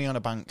pocket money on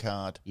a bank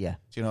card. Do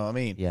you know what I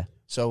mean?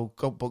 So,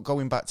 but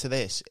going back to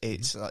this,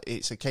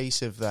 it's a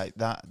case of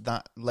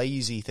that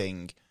lazy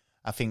thing.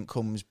 I think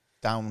comes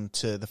down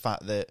to the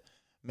fact that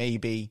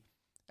maybe,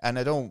 and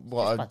I don't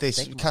want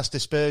to cast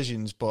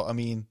aspersions, but I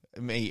mean,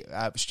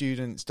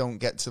 students don't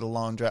get to the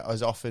laundrette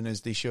as often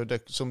as they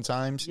should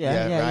sometimes.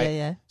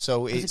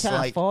 So it's they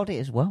can't like afford it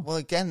as well. Well,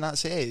 again,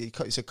 that's it.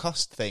 It's a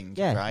cost thing,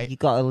 right? You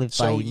got to live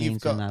by your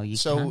means now.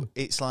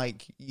 It's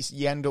like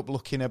you end up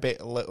looking a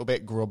little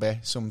bit grubby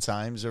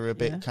sometimes, or a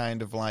bit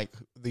kind of like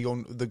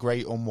the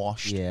great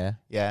unwashed.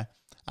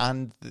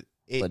 And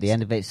but at the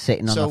end of it,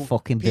 sitting on a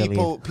fucking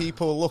billion.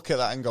 People look at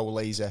that and go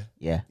lazy.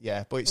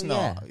 But it's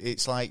not.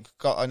 It's like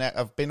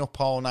I've been up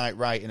all night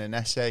writing an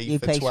essay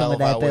for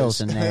 12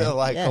 hours,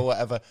 or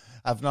whatever.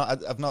 I've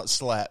not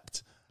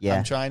slept.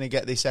 I'm trying to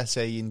get this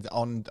essay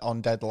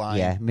on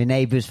deadline. My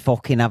neighbour's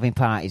fucking having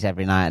parties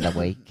every night of the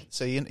week.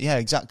 So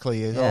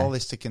exactly. All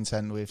this to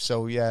contend with.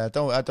 So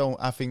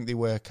I think they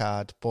work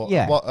hard. But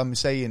what I'm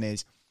saying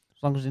is,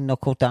 as long as they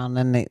knuckle down,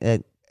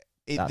 then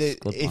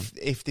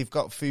if they've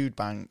got food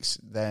banks,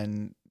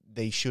 then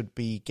they should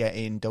be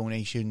getting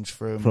donations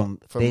from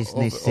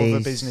businesses, other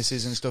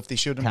businesses and stuff. They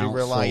shouldn't be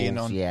relying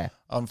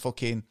on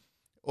fucking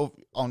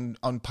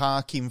on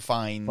parking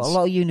fines. But a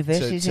lot of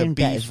universities are in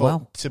debt as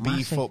well to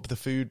beef up the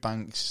food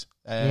banks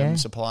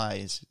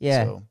supplies.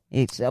 So.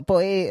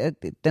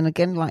 Then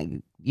again, like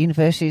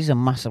universities are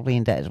massively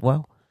in debt as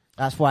well.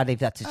 That's why they've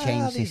had to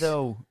change this.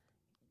 Though?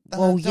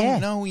 Well, I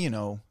don't know, you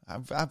know.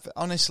 I've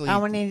honestly...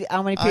 How many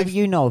people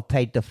you know have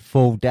paid the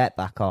full debt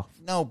back off?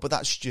 No, but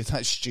that's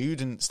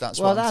students. That's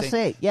well, what I'm that's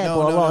saying. It. Yeah,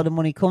 but a lot of the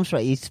money comes from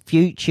it. It's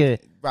future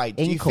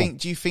income.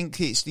 Do you think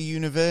it's the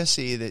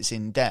university that's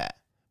in debt?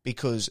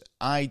 Because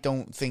I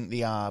don't think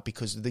they are,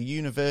 because the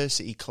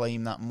university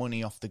claim that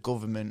money off the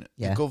government.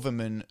 Yeah. The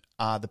government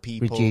are the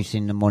people...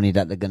 reducing the money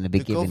that they're going to be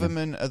giving. The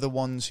government are the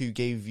ones who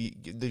gave you...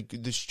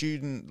 The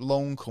student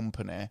loan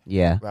company,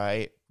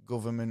 right?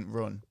 Government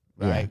run,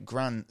 right? Yeah.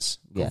 Grants,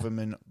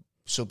 government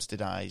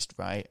subsidised,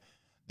 right?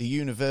 The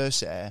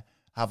university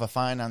have a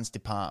finance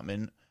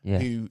department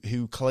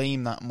who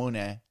claim that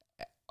money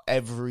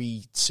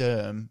every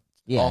term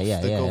off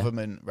the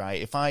government,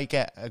 right? If I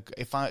get...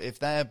 If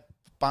they're...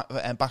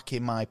 back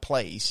in my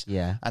place,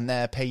 and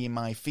they're paying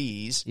my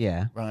fees,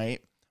 right,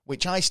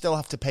 which I still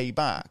have to pay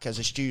back as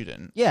a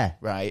student,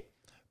 right,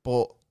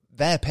 but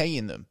they're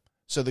paying them.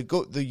 So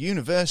the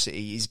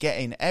university is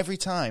getting, every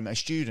time a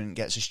student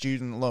gets a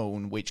student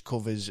loan which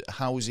covers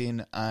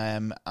housing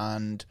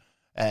and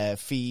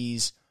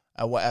fees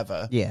or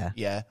whatever,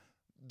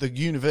 the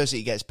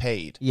university gets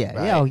paid.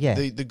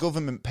 Right? The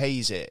government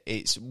pays it.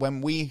 It's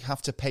when we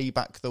have to pay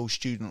back those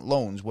student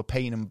loans, we're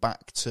paying them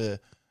back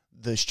to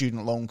the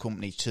student loan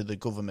company, to the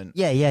government.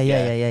 Yeah.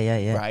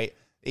 Right?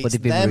 It's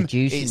them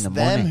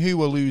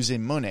who are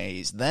losing money.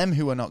 It's them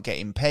who are not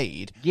getting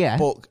paid. Yeah.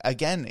 But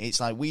again,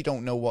 it's like we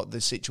don't know what the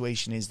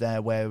situation is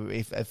there, where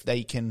if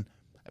they can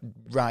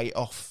write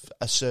off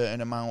a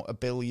certain amount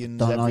of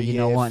billions every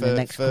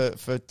year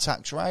for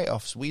tax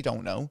write-offs. We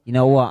don't know. You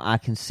know what? I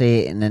can see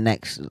it in the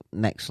next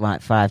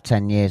like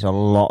 5-10 years. A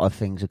lot of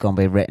things are going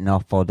to be written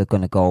off, or they're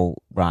going to go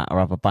right or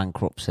have a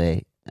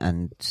bankruptcy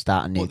and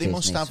start a new business. But they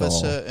must have a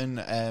certain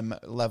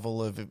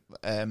level of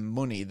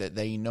money that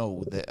they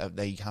know that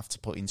they have to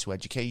put into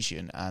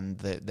education, and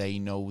that they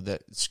know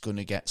that it's going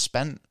to get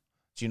spent.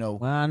 Do you know?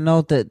 Well, I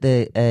know that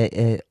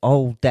the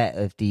whole debt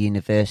of the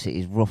university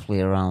is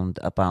roughly around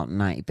about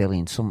 90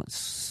 billion,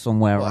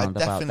 somewhere around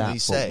about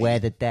that. But where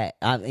the debt,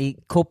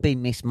 it could be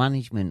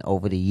mismanagement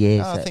over the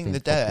years. I think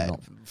the debt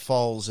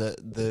falls at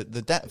the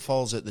debt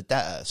falls at the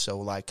debtor, so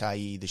like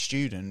i.e. the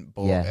student.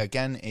 But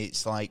again,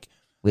 it's like,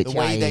 the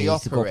way they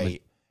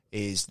operate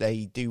is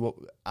they do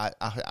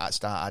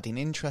start adding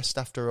interest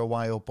after a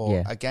while.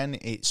 But again,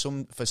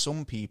 for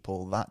some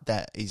people, that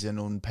debt is an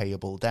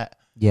unpayable debt.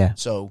 Yeah.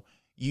 So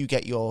you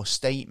get your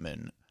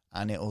statement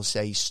and it'll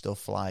say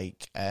stuff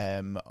like,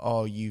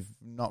 oh, you've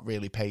not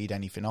really paid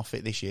anything off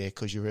it this year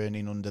because you're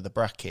earning under the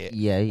bracket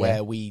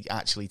where we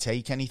actually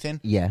take anything.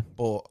 Yeah.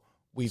 But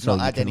we've not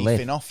had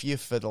anything off you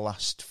for the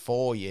last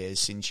 4 years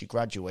since you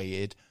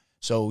graduated.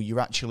 So you're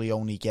actually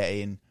only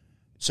getting...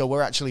 So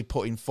we're actually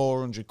putting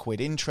 400 quid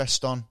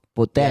interest on.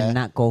 But then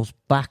that goes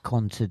back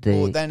onto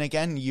the... But then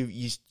again,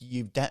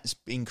 your debt's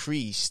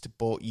increased,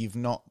 but you've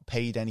not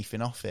paid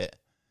anything off it.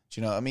 Do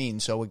you know what I mean?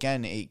 So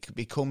again, it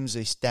becomes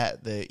this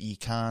debt that you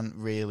can't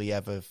really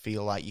ever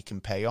feel like you can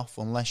pay off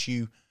unless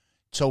you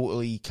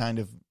totally kind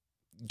of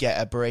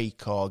get a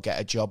break or get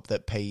a job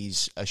that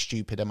pays a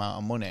stupid amount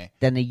of money.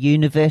 Then the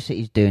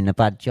university's doing a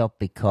bad job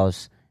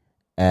because...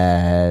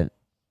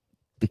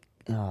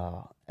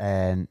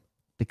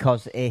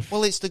 Because if...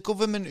 Well, it's the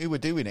government who are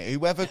doing it.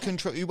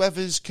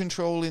 Whoever's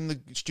controlling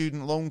the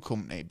student loan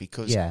company,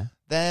 because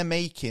they're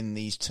making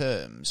these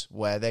terms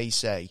where they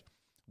say,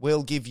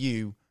 we'll give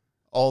you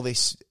all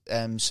this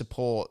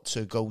support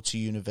to go to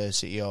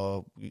university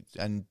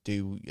and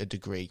do a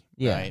degree,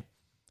 right?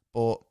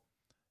 But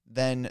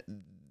then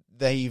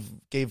they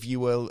give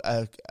you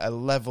a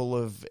level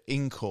of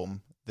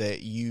income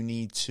that you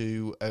need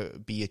to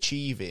be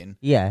achieving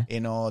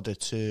in order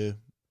to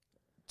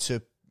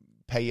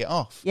pay it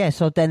off. Yeah,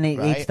 so then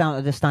it's down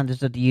to the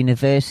standards of the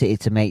university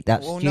to make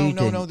that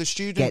the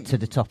student get to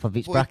the top of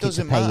its bracket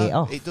to pay it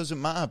off. It doesn't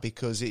matter,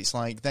 because it's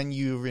like then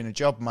you're in a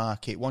job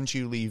market. Once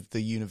you leave the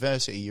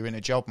university, you're in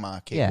a job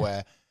market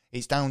where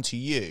it's down to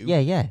you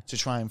to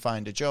try and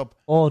find a job.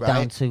 Or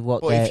down to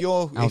what they're if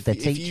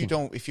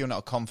you're not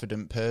a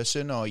confident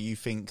person, or you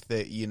think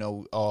that,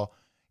 or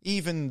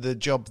even the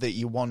job that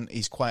you want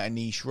is quite a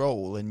niche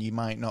role, and you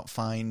might not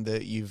find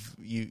that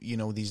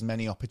these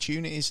many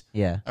opportunities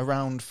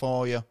around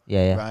for you,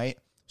 right?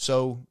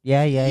 So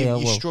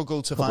you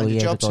struggle to find a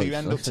job, so you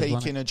end up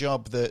taking a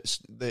job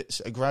that's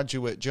a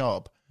graduate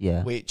job,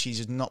 which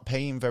is not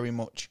paying very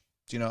much.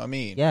 Do you know what I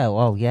mean? Yeah,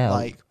 well, yeah.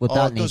 Like, or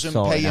it doesn't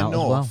pay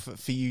enough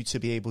for you to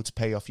be able to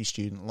pay off your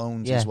student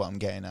loans, is what I'm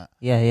getting at.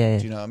 Yeah.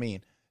 Do you know what I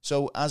mean?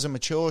 So as a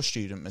mature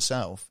student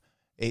myself,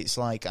 it's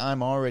like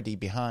I'm already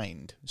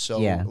behind. So,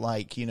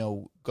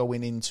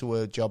 going into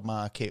a job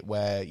market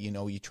where,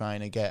 you're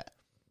trying to get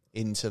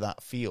into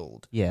that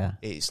field. Yeah.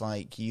 It's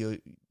like you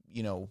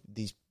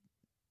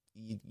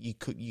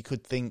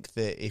could think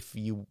that if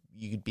you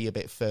could be a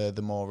bit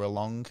further more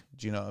along.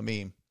 Do you know what I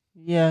mean?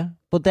 Yeah.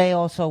 But they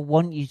also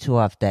want you to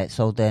have debt,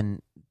 so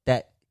then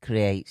that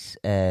creates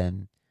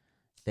everyone's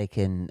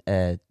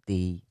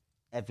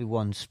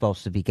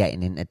supposed to be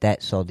getting into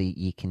debt so that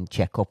you can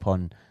check up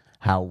on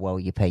how well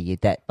you pay your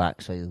debt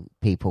back, so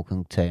people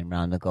can turn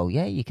around and go,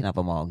 yeah, you can have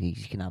a mortgage,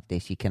 you can have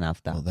this, you can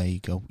have that. Well, there you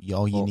go.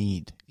 All you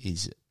need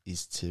is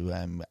to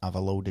have a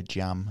load of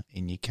jam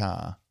in your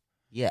car.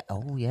 Yeah.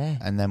 Oh, yeah.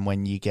 And then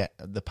when you get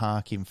the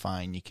parking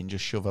fine, you can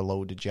just shove a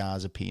load of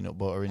jars of peanut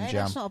butter and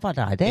jam that's not a bad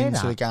idea,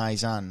 into a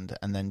guy's hand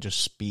and then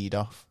just speed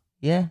off.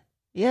 Yeah.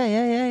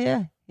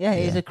 Yeah,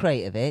 here's a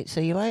crate of it.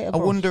 See you later. I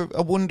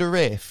wonder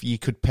if you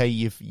could pay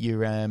your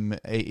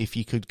if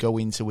you could go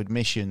into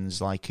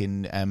admissions like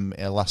in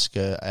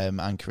Alaska,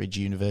 Anchorage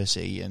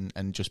University,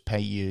 and just pay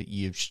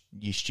your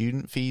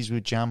student fees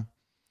with jam,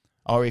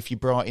 or if you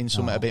brought in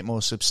something a bit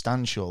more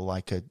substantial,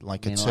 like a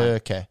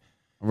turkey,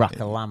 rack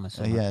of lamb or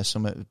something. Yeah,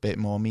 something a bit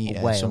more meat,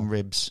 some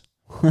ribs.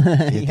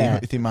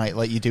 They might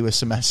let you do a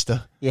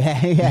semester. Yeah.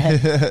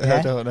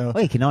 I don't know.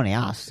 Well, you can only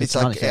ask. It's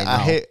like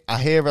I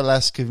hear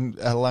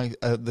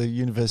the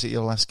University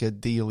of Alaska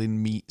deal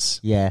in meats.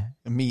 Yeah,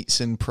 meats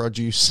and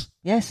produce.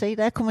 Yeah, see,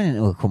 they're coming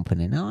into a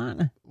company now, aren't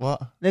they?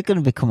 What? They're going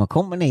to become a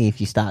company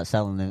if you start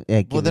selling them.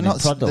 Well, they're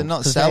not selling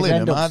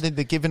them, are they?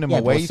 They're giving them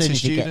away to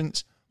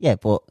students.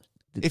 But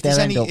if there's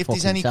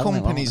any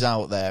companies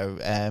out there,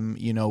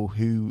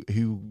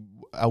 who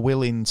are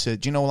willing to,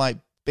 do you know, like,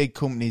 big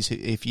companies,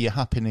 if you're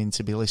happening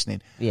to be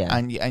listening,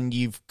 and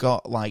you've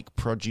got like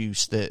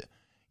produce that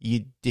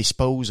you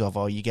dispose of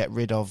or you get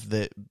rid of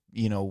that,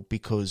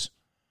 because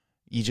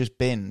you just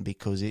bin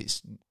because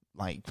it's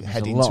like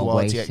heading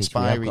towards the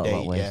expiry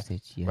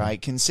date,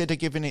 right? Consider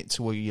giving it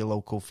to your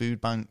local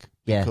food bank,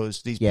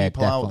 because these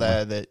people out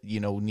there that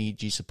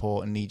need your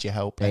support and need your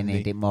help. They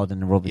need it more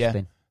than the rubbish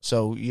bin.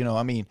 So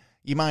I mean,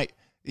 you might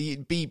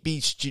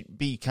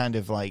be kind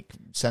of like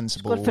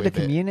sensible. It's good for the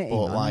community,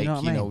 but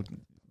man,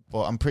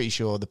 But I'm pretty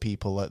sure the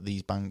people at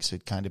these banks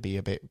would kind of be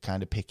a bit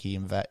kind of picky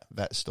and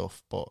vet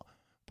stuff. But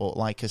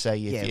like I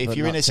say, if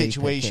you're in a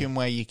situation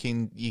where you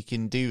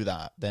can do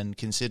that, then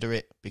consider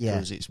it,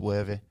 because it's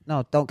worthy.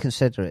 No, don't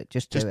consider it.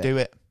 Just do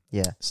it.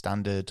 Yeah.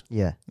 Standard.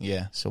 Yeah.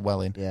 Yeah. So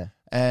well in.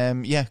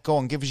 Yeah. Go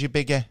on. Give us your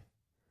biggie.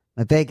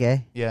 My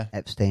biggie. Yeah.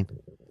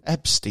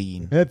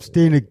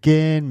 Epstein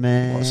again,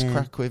 man. What's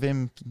crack with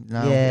him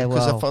now? Yeah,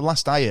 because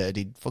last I heard,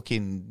 he'd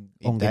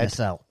dead.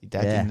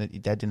 He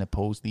dead in a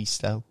Posley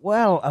cell.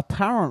 Well,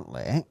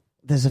 apparently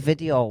there's a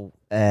video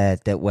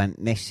that went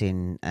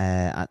missing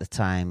at the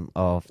time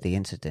of the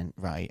incident.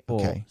 Right.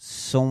 Okay.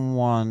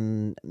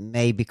 Someone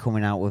may be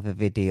coming out with a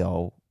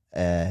video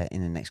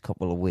in the next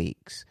couple of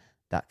weeks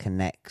that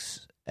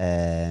connects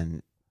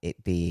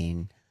it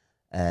being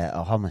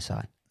a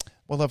homicide.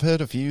 Well, I've heard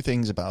a few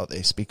things about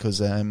this, because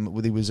there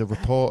was a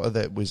reporter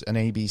that was an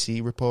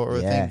ABC reporter,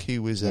 I think,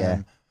 who was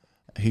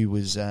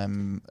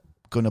going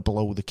to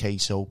blow the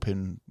case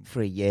open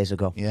 3 years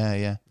ago.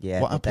 Yeah.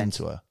 What happened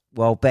to her?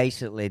 Well,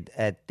 basically,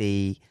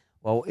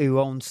 who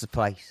owns the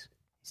place?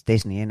 It's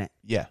Disney, isn't it?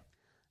 Yeah.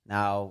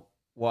 Now,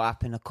 what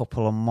happened a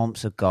couple of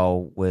months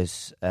ago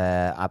was,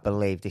 I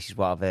believe, this is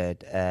what I've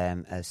heard,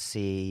 a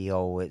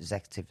CEO,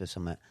 executive or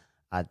something,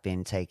 had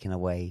been taken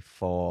away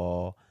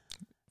for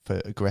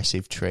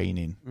aggressive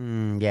training.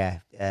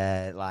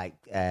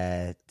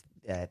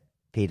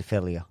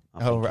 Paedophilia.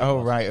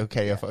 Right,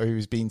 okay. I thought he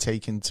was being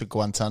taken to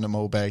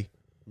Guantanamo Bay.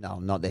 No,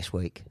 not this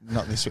week.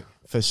 Not this week.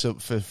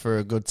 For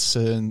a good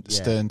stern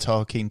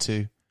talking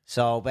to.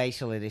 So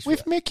basically, this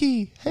with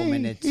Mickey,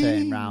 woman had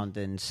turned round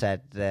and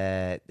said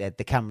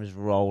the cameras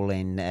were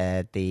rolling,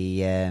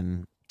 the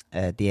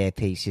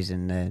earpieces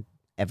and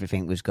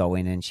everything was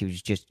going, and she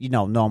was just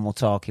normal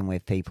talking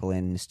with people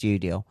in the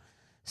studio,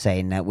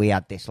 saying that we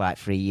had this like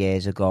 3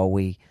 years ago.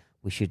 We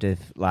should have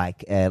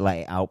let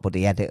it out, but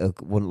the editor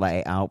wouldn't let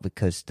it out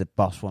because the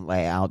boss wouldn't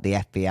let it out. The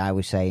FBI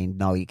was saying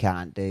no, you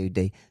can't do.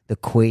 The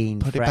Queen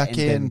put it back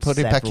in.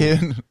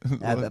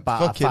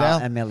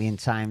 About a million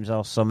times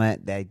or something.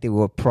 They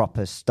were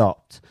proper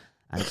stopped,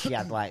 and she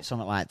had like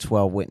something like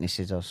 12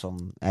 witnesses or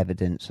some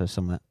evidence or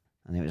something,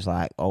 and it was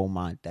like, oh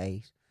my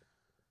days.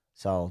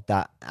 So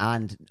that,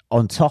 and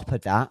on top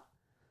of that,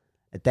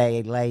 a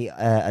day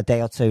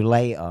or two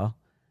later.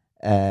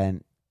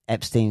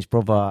 Epstein's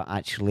brother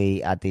actually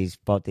had his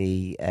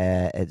body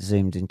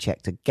exhumed and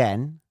checked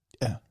again,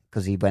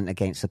 because he went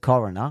against the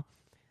coroner.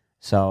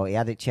 So he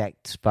had it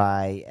checked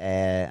by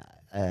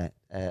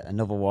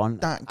another one.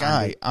 That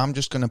guy, I'm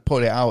just going to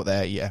put it out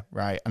there,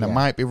 right? And I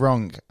might be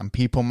wrong, and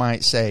people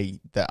might say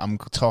that I'm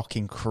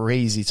talking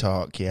crazy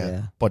talk,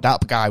 but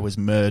that guy was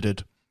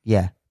murdered.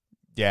 Yeah.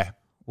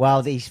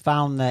 Well, he's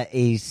found that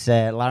his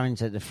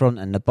larynx at the front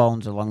and the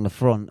bones along the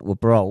front were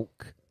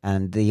broke.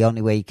 And the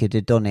only way you could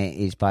have done it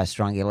is by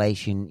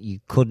strangulation. You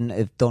couldn't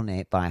have done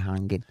it by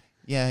hanging.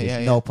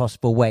 There's no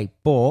possible way.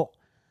 But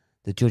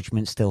the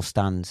judgment still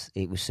stands.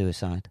 It was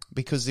suicide.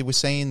 Because they were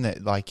saying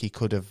that he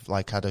could have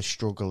had a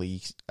struggle,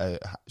 hanging.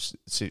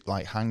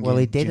 Well,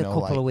 he did a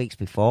couple of weeks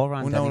before.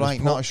 Well, no,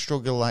 not a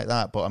struggle like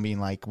that. But I mean,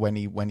 when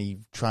he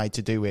tried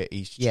to do it,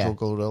 he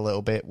struggled a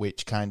little bit,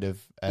 which kind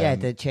of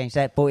they changed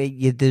that. But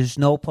there's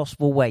no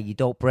possible way. You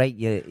don't break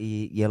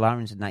your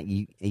larynx and that.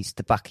 It's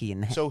the back of your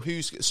neck. So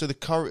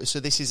So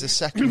this is the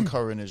second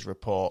coroner's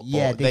report.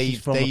 Yeah, this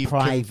is from a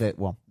private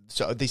one.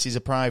 So this is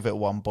a private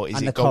one, but is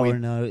and it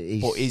going?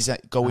 But is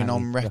it going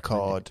on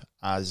record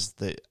as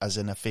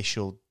an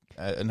official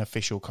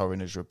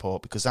coroner's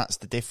report? Because that's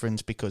the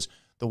difference. Because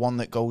the one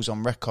that goes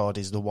on record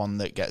is the one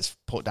that gets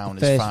put down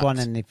as fact. First one,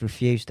 and they've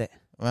refused it.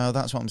 Well,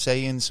 that's what I'm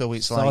saying. So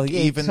it's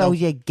even tells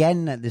you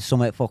again that there's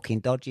something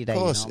fucking dodgy there.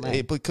 Of course, you know what I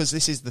mean? Because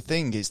this is the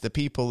thing: is the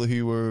people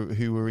who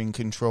were in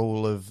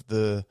control of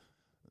the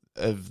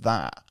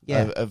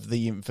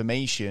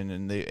information,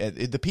 and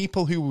the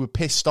people who were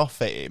pissed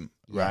off at him,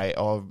 right?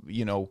 Or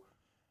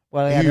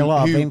well, he had a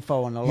lot of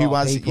info on a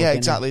lot of people. Yeah,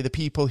 exactly. The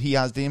people he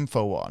has the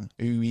info on,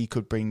 who he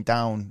could bring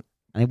down.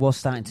 And he was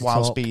starting to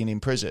whilst talk. being in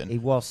prison. He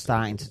was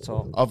starting to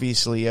talk.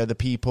 Obviously, the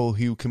people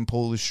who can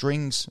pull the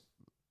strings,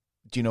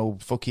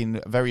 fucking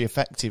very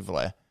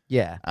effectively.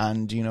 Yeah.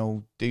 And,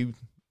 do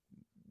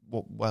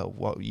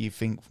what you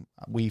think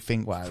we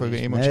think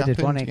pretty much murdered,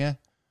 happened. Yeah.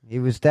 He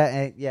was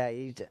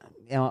dead.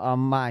 On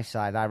my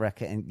side, I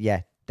reckon,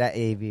 that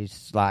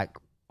is like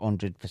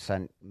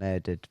 100%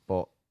 murdered.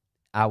 But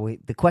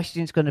the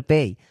question's going to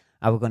be,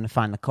 are we going to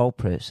find the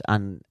culprits?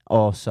 And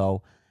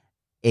also,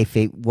 if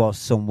it was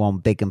someone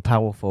big and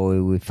powerful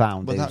who we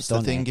found, well, that's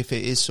the thing. If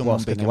it is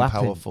someone big and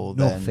powerful,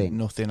 then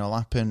nothing will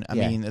happen. I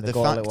mean,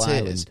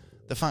 the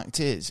fact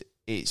is,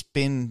 it's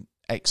been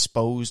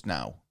exposed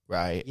now,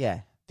 right?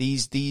 Yeah.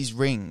 These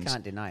rings,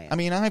 can't deny it. I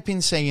mean, I've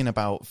been saying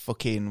about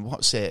fucking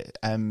what's it?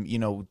 I'm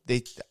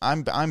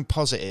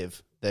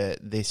positive that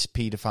this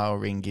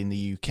paedophile ring in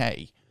the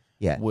UK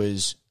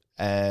was,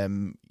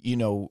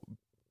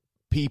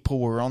 people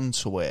were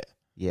onto it,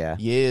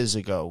 years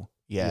ago.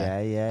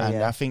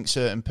 And I think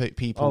certain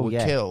people were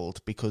killed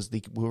because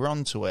they were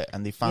onto it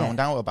and they found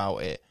out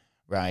about it,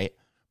 right?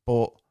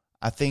 But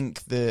I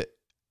think that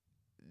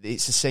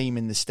it's the same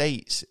in the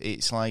States.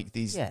 It's like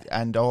these,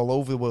 and all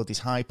over the world, these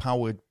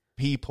high-powered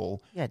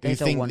people who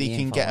think they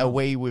can get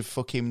away with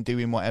fucking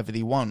doing whatever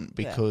they want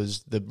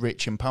because they're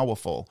rich and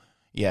powerful,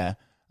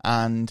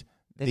 and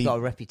they've got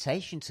a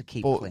reputation to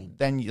keep clean.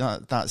 Then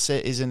that's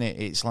it, isn't it?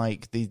 It's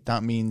like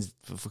that means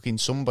fucking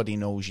somebody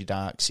knows your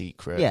dark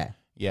secret.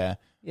 Yeah.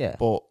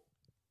 But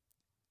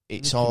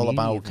it's all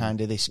about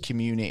kind of this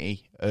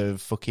community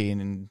of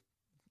fucking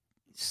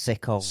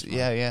sickos.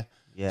 Yeah.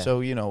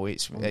 So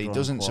it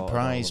doesn't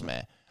surprise me,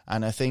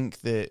 and I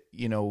think that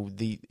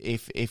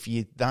if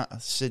you're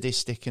that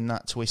sadistic and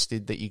that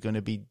twisted that you're going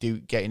to be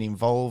getting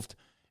involved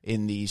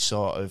in these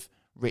sort of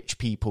rich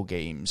people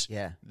games,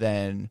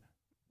 then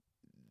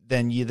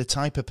you're the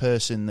type of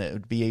person that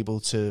would be able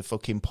to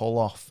fucking pull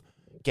off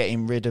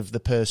getting rid of the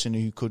person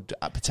who could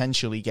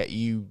potentially get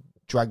you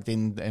dragged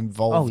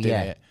involved in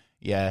it.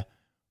 Yeah.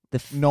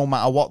 No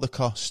matter what the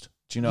cost.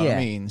 Do you know what I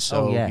mean?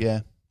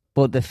 So,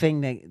 But the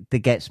thing that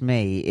gets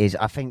me is,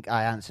 I think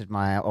I answered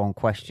my own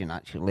question,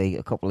 actually,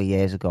 a couple of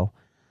years ago.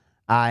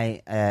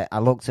 I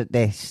looked at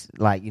this,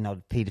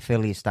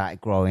 paedophilia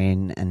started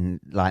growing and,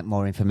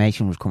 more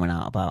information was coming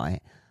out about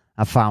it.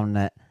 I found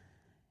that,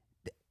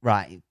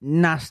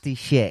 nasty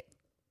shit.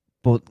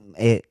 But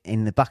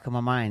in the back of my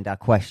mind, I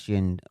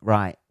questioned,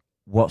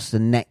 what's the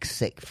next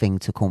sick thing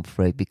to come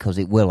through? Because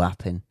it will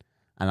happen.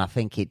 And I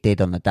think it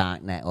did on the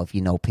dark net of,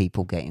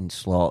 people getting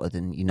slaughtered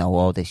and,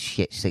 all this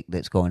shit sick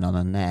that's going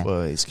on there.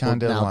 Well, it's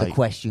kind of now the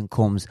question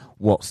comes,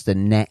 what's the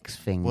next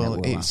thing that will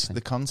it's happen?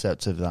 The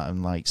concept of that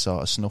and,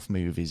 sort of snuff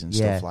movies and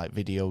stuff like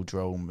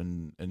Videodrome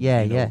and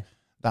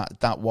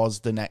that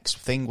was the next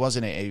thing,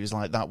 wasn't it? It was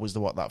like that was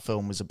what that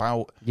film was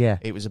about. Yeah.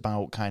 It was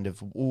about kind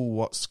of,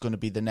 what's going to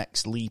be the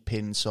next leap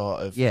in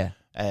sort of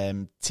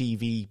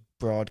TV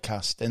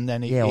broadcast. And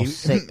then he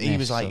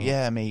was like,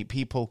 mate,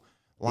 people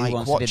like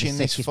watching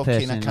this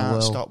fucking, I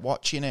can't stop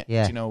watching it.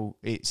 Yeah.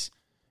 It's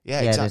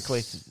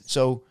exactly.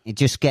 So it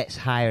just gets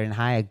higher and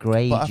higher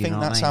grade. But I think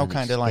that's how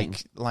kind of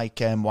like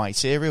why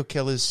serial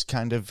killers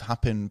kind of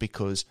happen,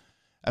 because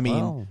I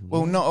mean,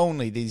 not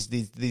only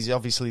these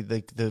obviously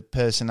the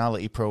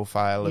personality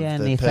profile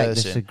of the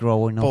person, of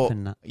growing up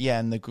in that. Yeah,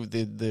 and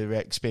the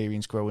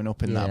experience growing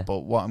up in that.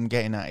 But what I'm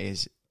getting at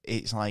is,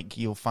 it's like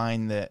you'll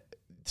find that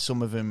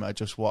some of them are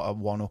just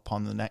one up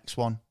on the next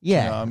one.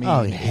 Yeah, you know what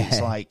I mean?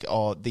 It's like,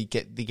 they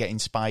get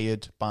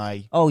inspired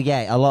by. Oh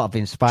yeah, a lot of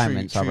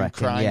inspirements. True I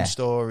reckon. crime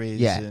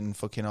stories and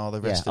fucking all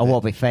the rest. of it. I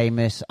won't be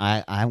famous.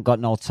 I haven't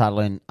got no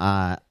talent.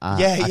 I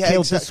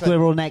killed the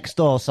squirrel next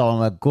door, so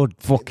I'm a good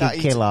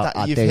fucking killer.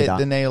 You've hit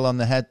the nail on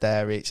the head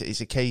there.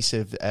 It's a case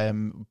of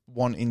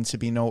wanting to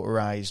be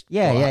notarized.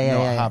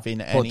 Not having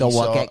but any. Don't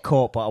want to get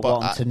caught, but I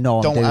want to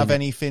know. Don't have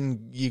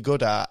anything you're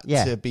good at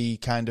to be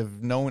kind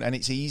of known, and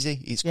it's easy.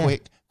 It's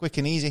quick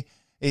and easy.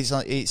 It's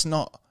like, it's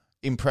not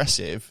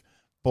impressive,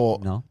 but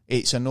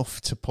it's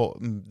enough to put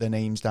the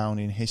names down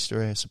in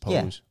history, I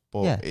suppose.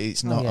 But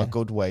it's not a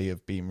good way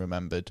of being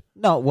remembered.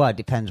 No, well, it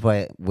depends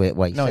where you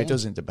No, it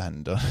doesn't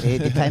depend.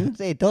 It depends.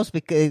 It does,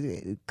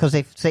 because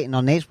if sitting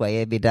on his way,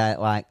 he'd be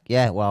like,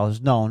 I was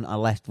known. I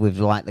left with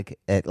like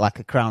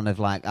a crown of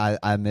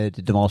I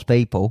murdered the most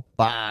people,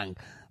 bang,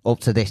 up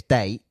to this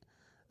date,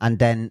 and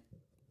then,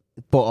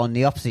 but on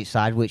the opposite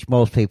side, which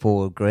most people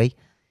will agree,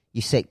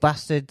 You sick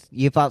bastard.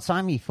 You about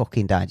time you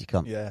fucking died, you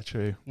cunt. Yeah,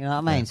 true. You know what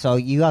I mean? Yeah. So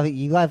you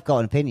have got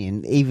an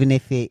opinion, even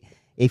if you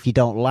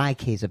don't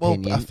like his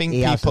opinion. Well, I think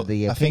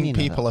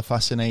people are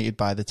fascinated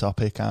by the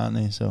topic, aren't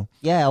they? So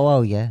yeah,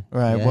 well, yeah.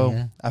 Right. Yeah, well,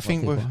 yeah. I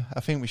think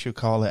we should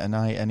call it a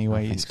night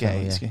anyway. It's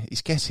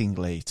getting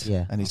late.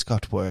 Yeah. And it's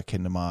got work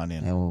in the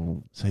morning. Yeah,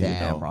 well, so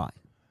damn right.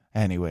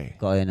 Anyway,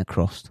 got to earn a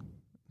crust.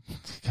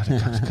 got to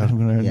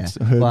earn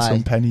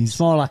some pennies. It's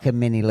more like a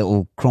mini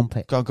little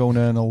crumpet. Got to go and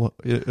earn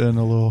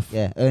a loaf.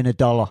 Yeah, earn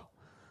 $1.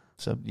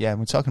 So, yeah,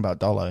 we're talking about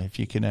dollar. If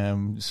you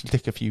can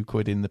stick a few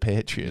quid in the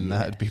Patreon,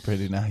 that'd be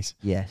pretty nice.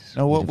 Yes.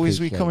 No, what was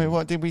we coming?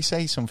 What did we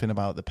say something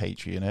about the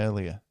Patreon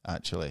earlier,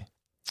 actually?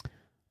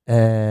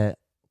 We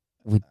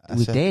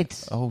did.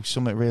 Oh,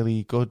 something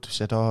really good.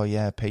 Said, oh,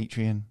 yeah,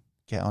 Patreon,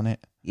 get on it.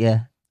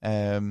 Yeah.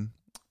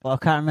 Well, I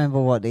can't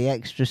remember what the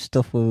extra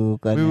stuff we were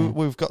going to...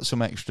 We've got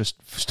some extra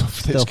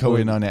stuff that's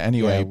going on it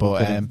anyway,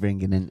 but...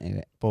 bringing into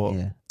it.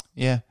 But,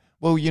 yeah.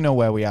 Well, you know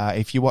where we are.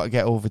 If you want to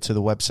get over to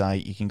the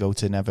website, you can go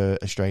to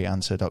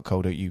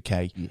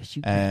neverastraightanswer.co.uk. Yes,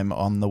 you can.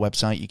 On the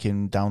website, you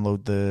can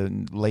download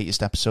the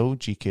latest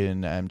episodes. You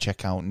can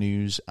check out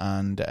news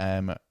and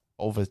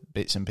other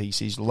bits and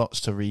pieces. Lots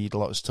to read,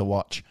 lots to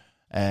watch.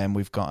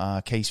 We've got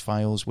our case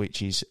files,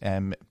 which is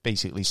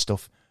basically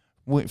stuff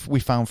we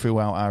found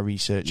throughout our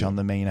research on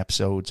the main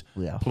episodes,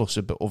 plus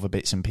other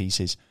bits and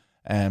pieces.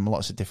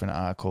 Lots of different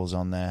articles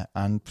on there,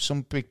 and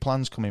some big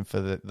plans coming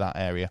for that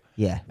area.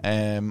 Yeah.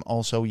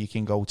 Also, you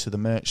can go to the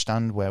merch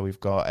stand where we've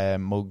got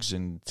mugs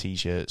and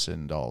T-shirts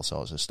and all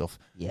sorts of stuff.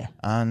 Yeah.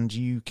 And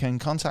you can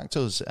contact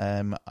us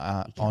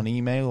on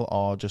email,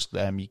 or just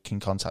you can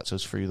contact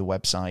us through the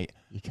website.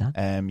 You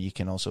can. You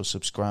can also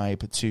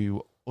subscribe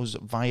to us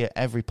via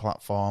every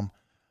platform,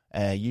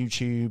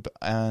 YouTube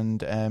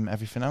and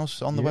everything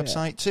else on the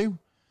website too.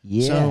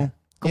 Yeah. So,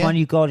 come on,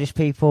 you gorgeous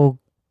people.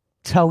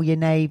 Tell your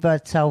neighbour.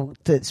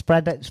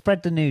 Spread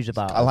the news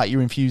about it. I like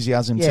your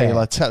enthusiasm,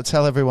 Taylor.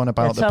 Tell everyone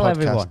about the podcast. Tell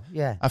everyone.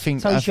 Yeah.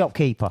 Tell your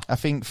shopkeeper. I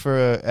think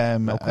for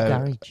local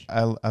garage.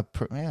 I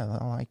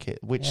like it.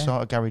 Which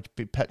sort of garage?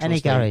 Any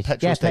garage.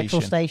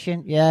 Petrol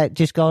station. Yeah.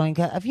 Just go and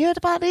get. Have you heard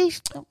about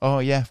these? Oh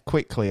yeah.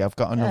 Quickly, I've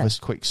got another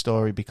quick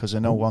story because I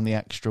know on the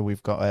extra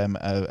we've got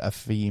a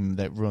theme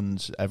that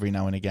runs every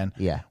now and again.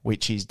 Yeah.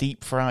 Which is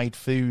deep fried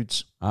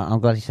foods.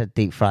 I'm glad you said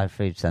deep fried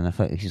foods. Then I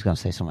thought he was going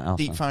to say something else.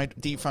 Deep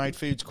fried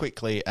foods quickly.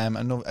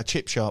 A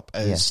chip shop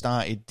has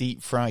started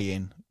deep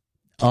frying.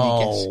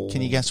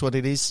 Can you guess what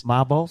it is?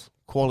 Marbles.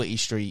 Quality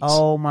Streets.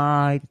 Oh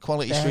my!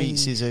 Quality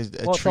Streets is a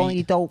treat. What's on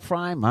your dope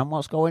fry, man?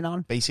 What's going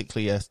on?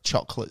 Basically, a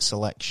chocolate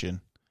selection.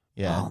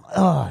 Yeah.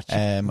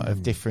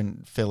 Of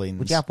different fillings.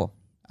 Would you have one?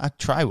 I'd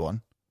try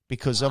one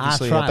because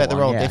obviously I bet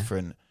they're all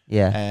different.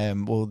 Yeah.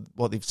 Well,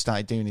 what they've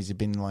started doing is they've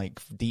been like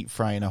deep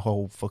frying a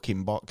whole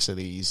fucking box of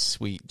these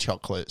sweet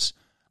chocolates,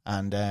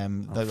 and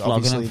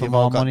obviously they've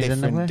all got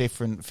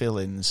different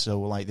fillings. So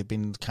like they've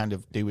been kind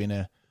of doing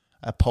a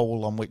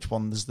poll on which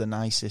one's the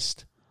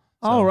nicest.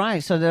 Oh,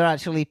 right. So they're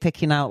actually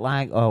picking out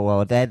like, oh,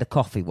 well, they're the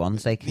coffee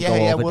ones. They can go over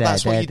there. Well,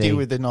 that's what you do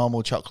with the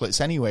normal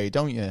chocolates anyway,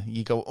 don't you?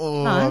 You go,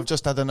 I've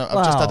just had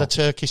a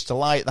Turkish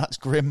Delight. That's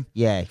grim.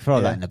 Yeah,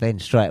 throw that in the bin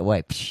straight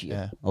away.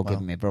 Or give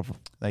me a brother.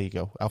 There you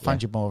go. I'll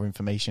find you more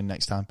information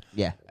next time.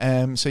 Yeah.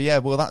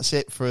 Well, that's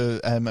it for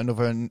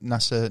another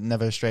NASA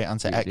Never Straight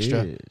Answer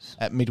Extra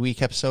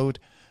midweek episode.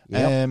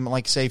 Yep.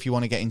 Like I say, if you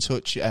want to get in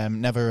touch,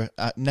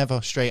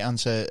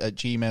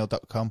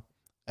 neverstraightanswer@gmail.com.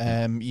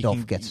 Don't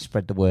forget to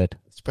spread the word.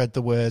 Spread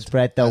the word.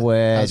 Spread the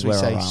word. As we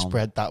say,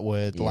 spread that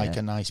word like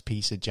a nice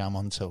piece of jam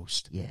on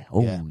toast. Yeah.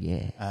 Oh,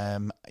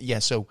 yeah.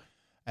 So,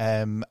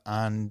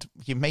 and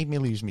you made me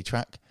lose my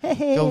track.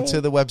 Go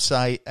to the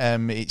website.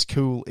 It's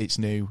cool. It's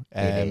new.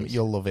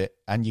 You'll love it.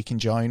 And you can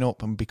join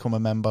up and become a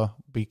member.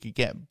 We could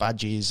get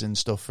badges and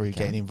stuff for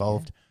getting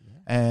involved.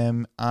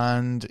 Yeah.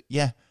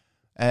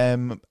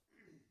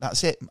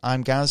 That's it.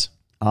 I'm Gaz.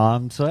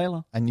 I'm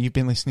Taylor. And you've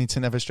been listening to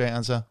Never Straight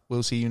Answer.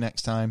 We'll see you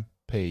next time.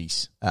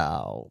 Peace.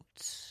 Out.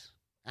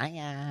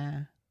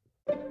 Hiya.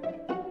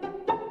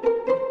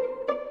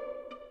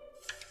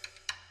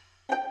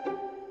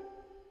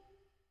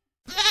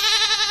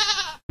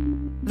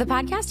 The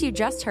podcast you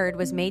just heard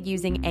was made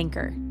using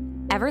Anchor.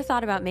 Ever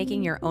thought about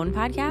making your own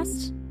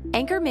podcast?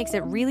 Anchor makes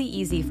it really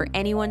easy for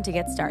anyone to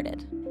get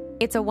started.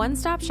 It's a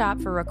one-stop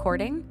shop for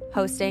recording,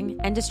 hosting,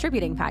 and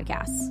distributing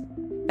podcasts.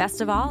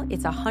 Best of all,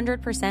 it's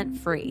 100%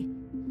 free.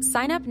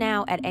 Sign up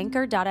now at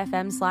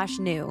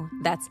anchor.fm/new.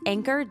 That's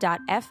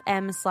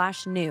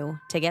anchor.fm/new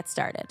to get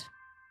started.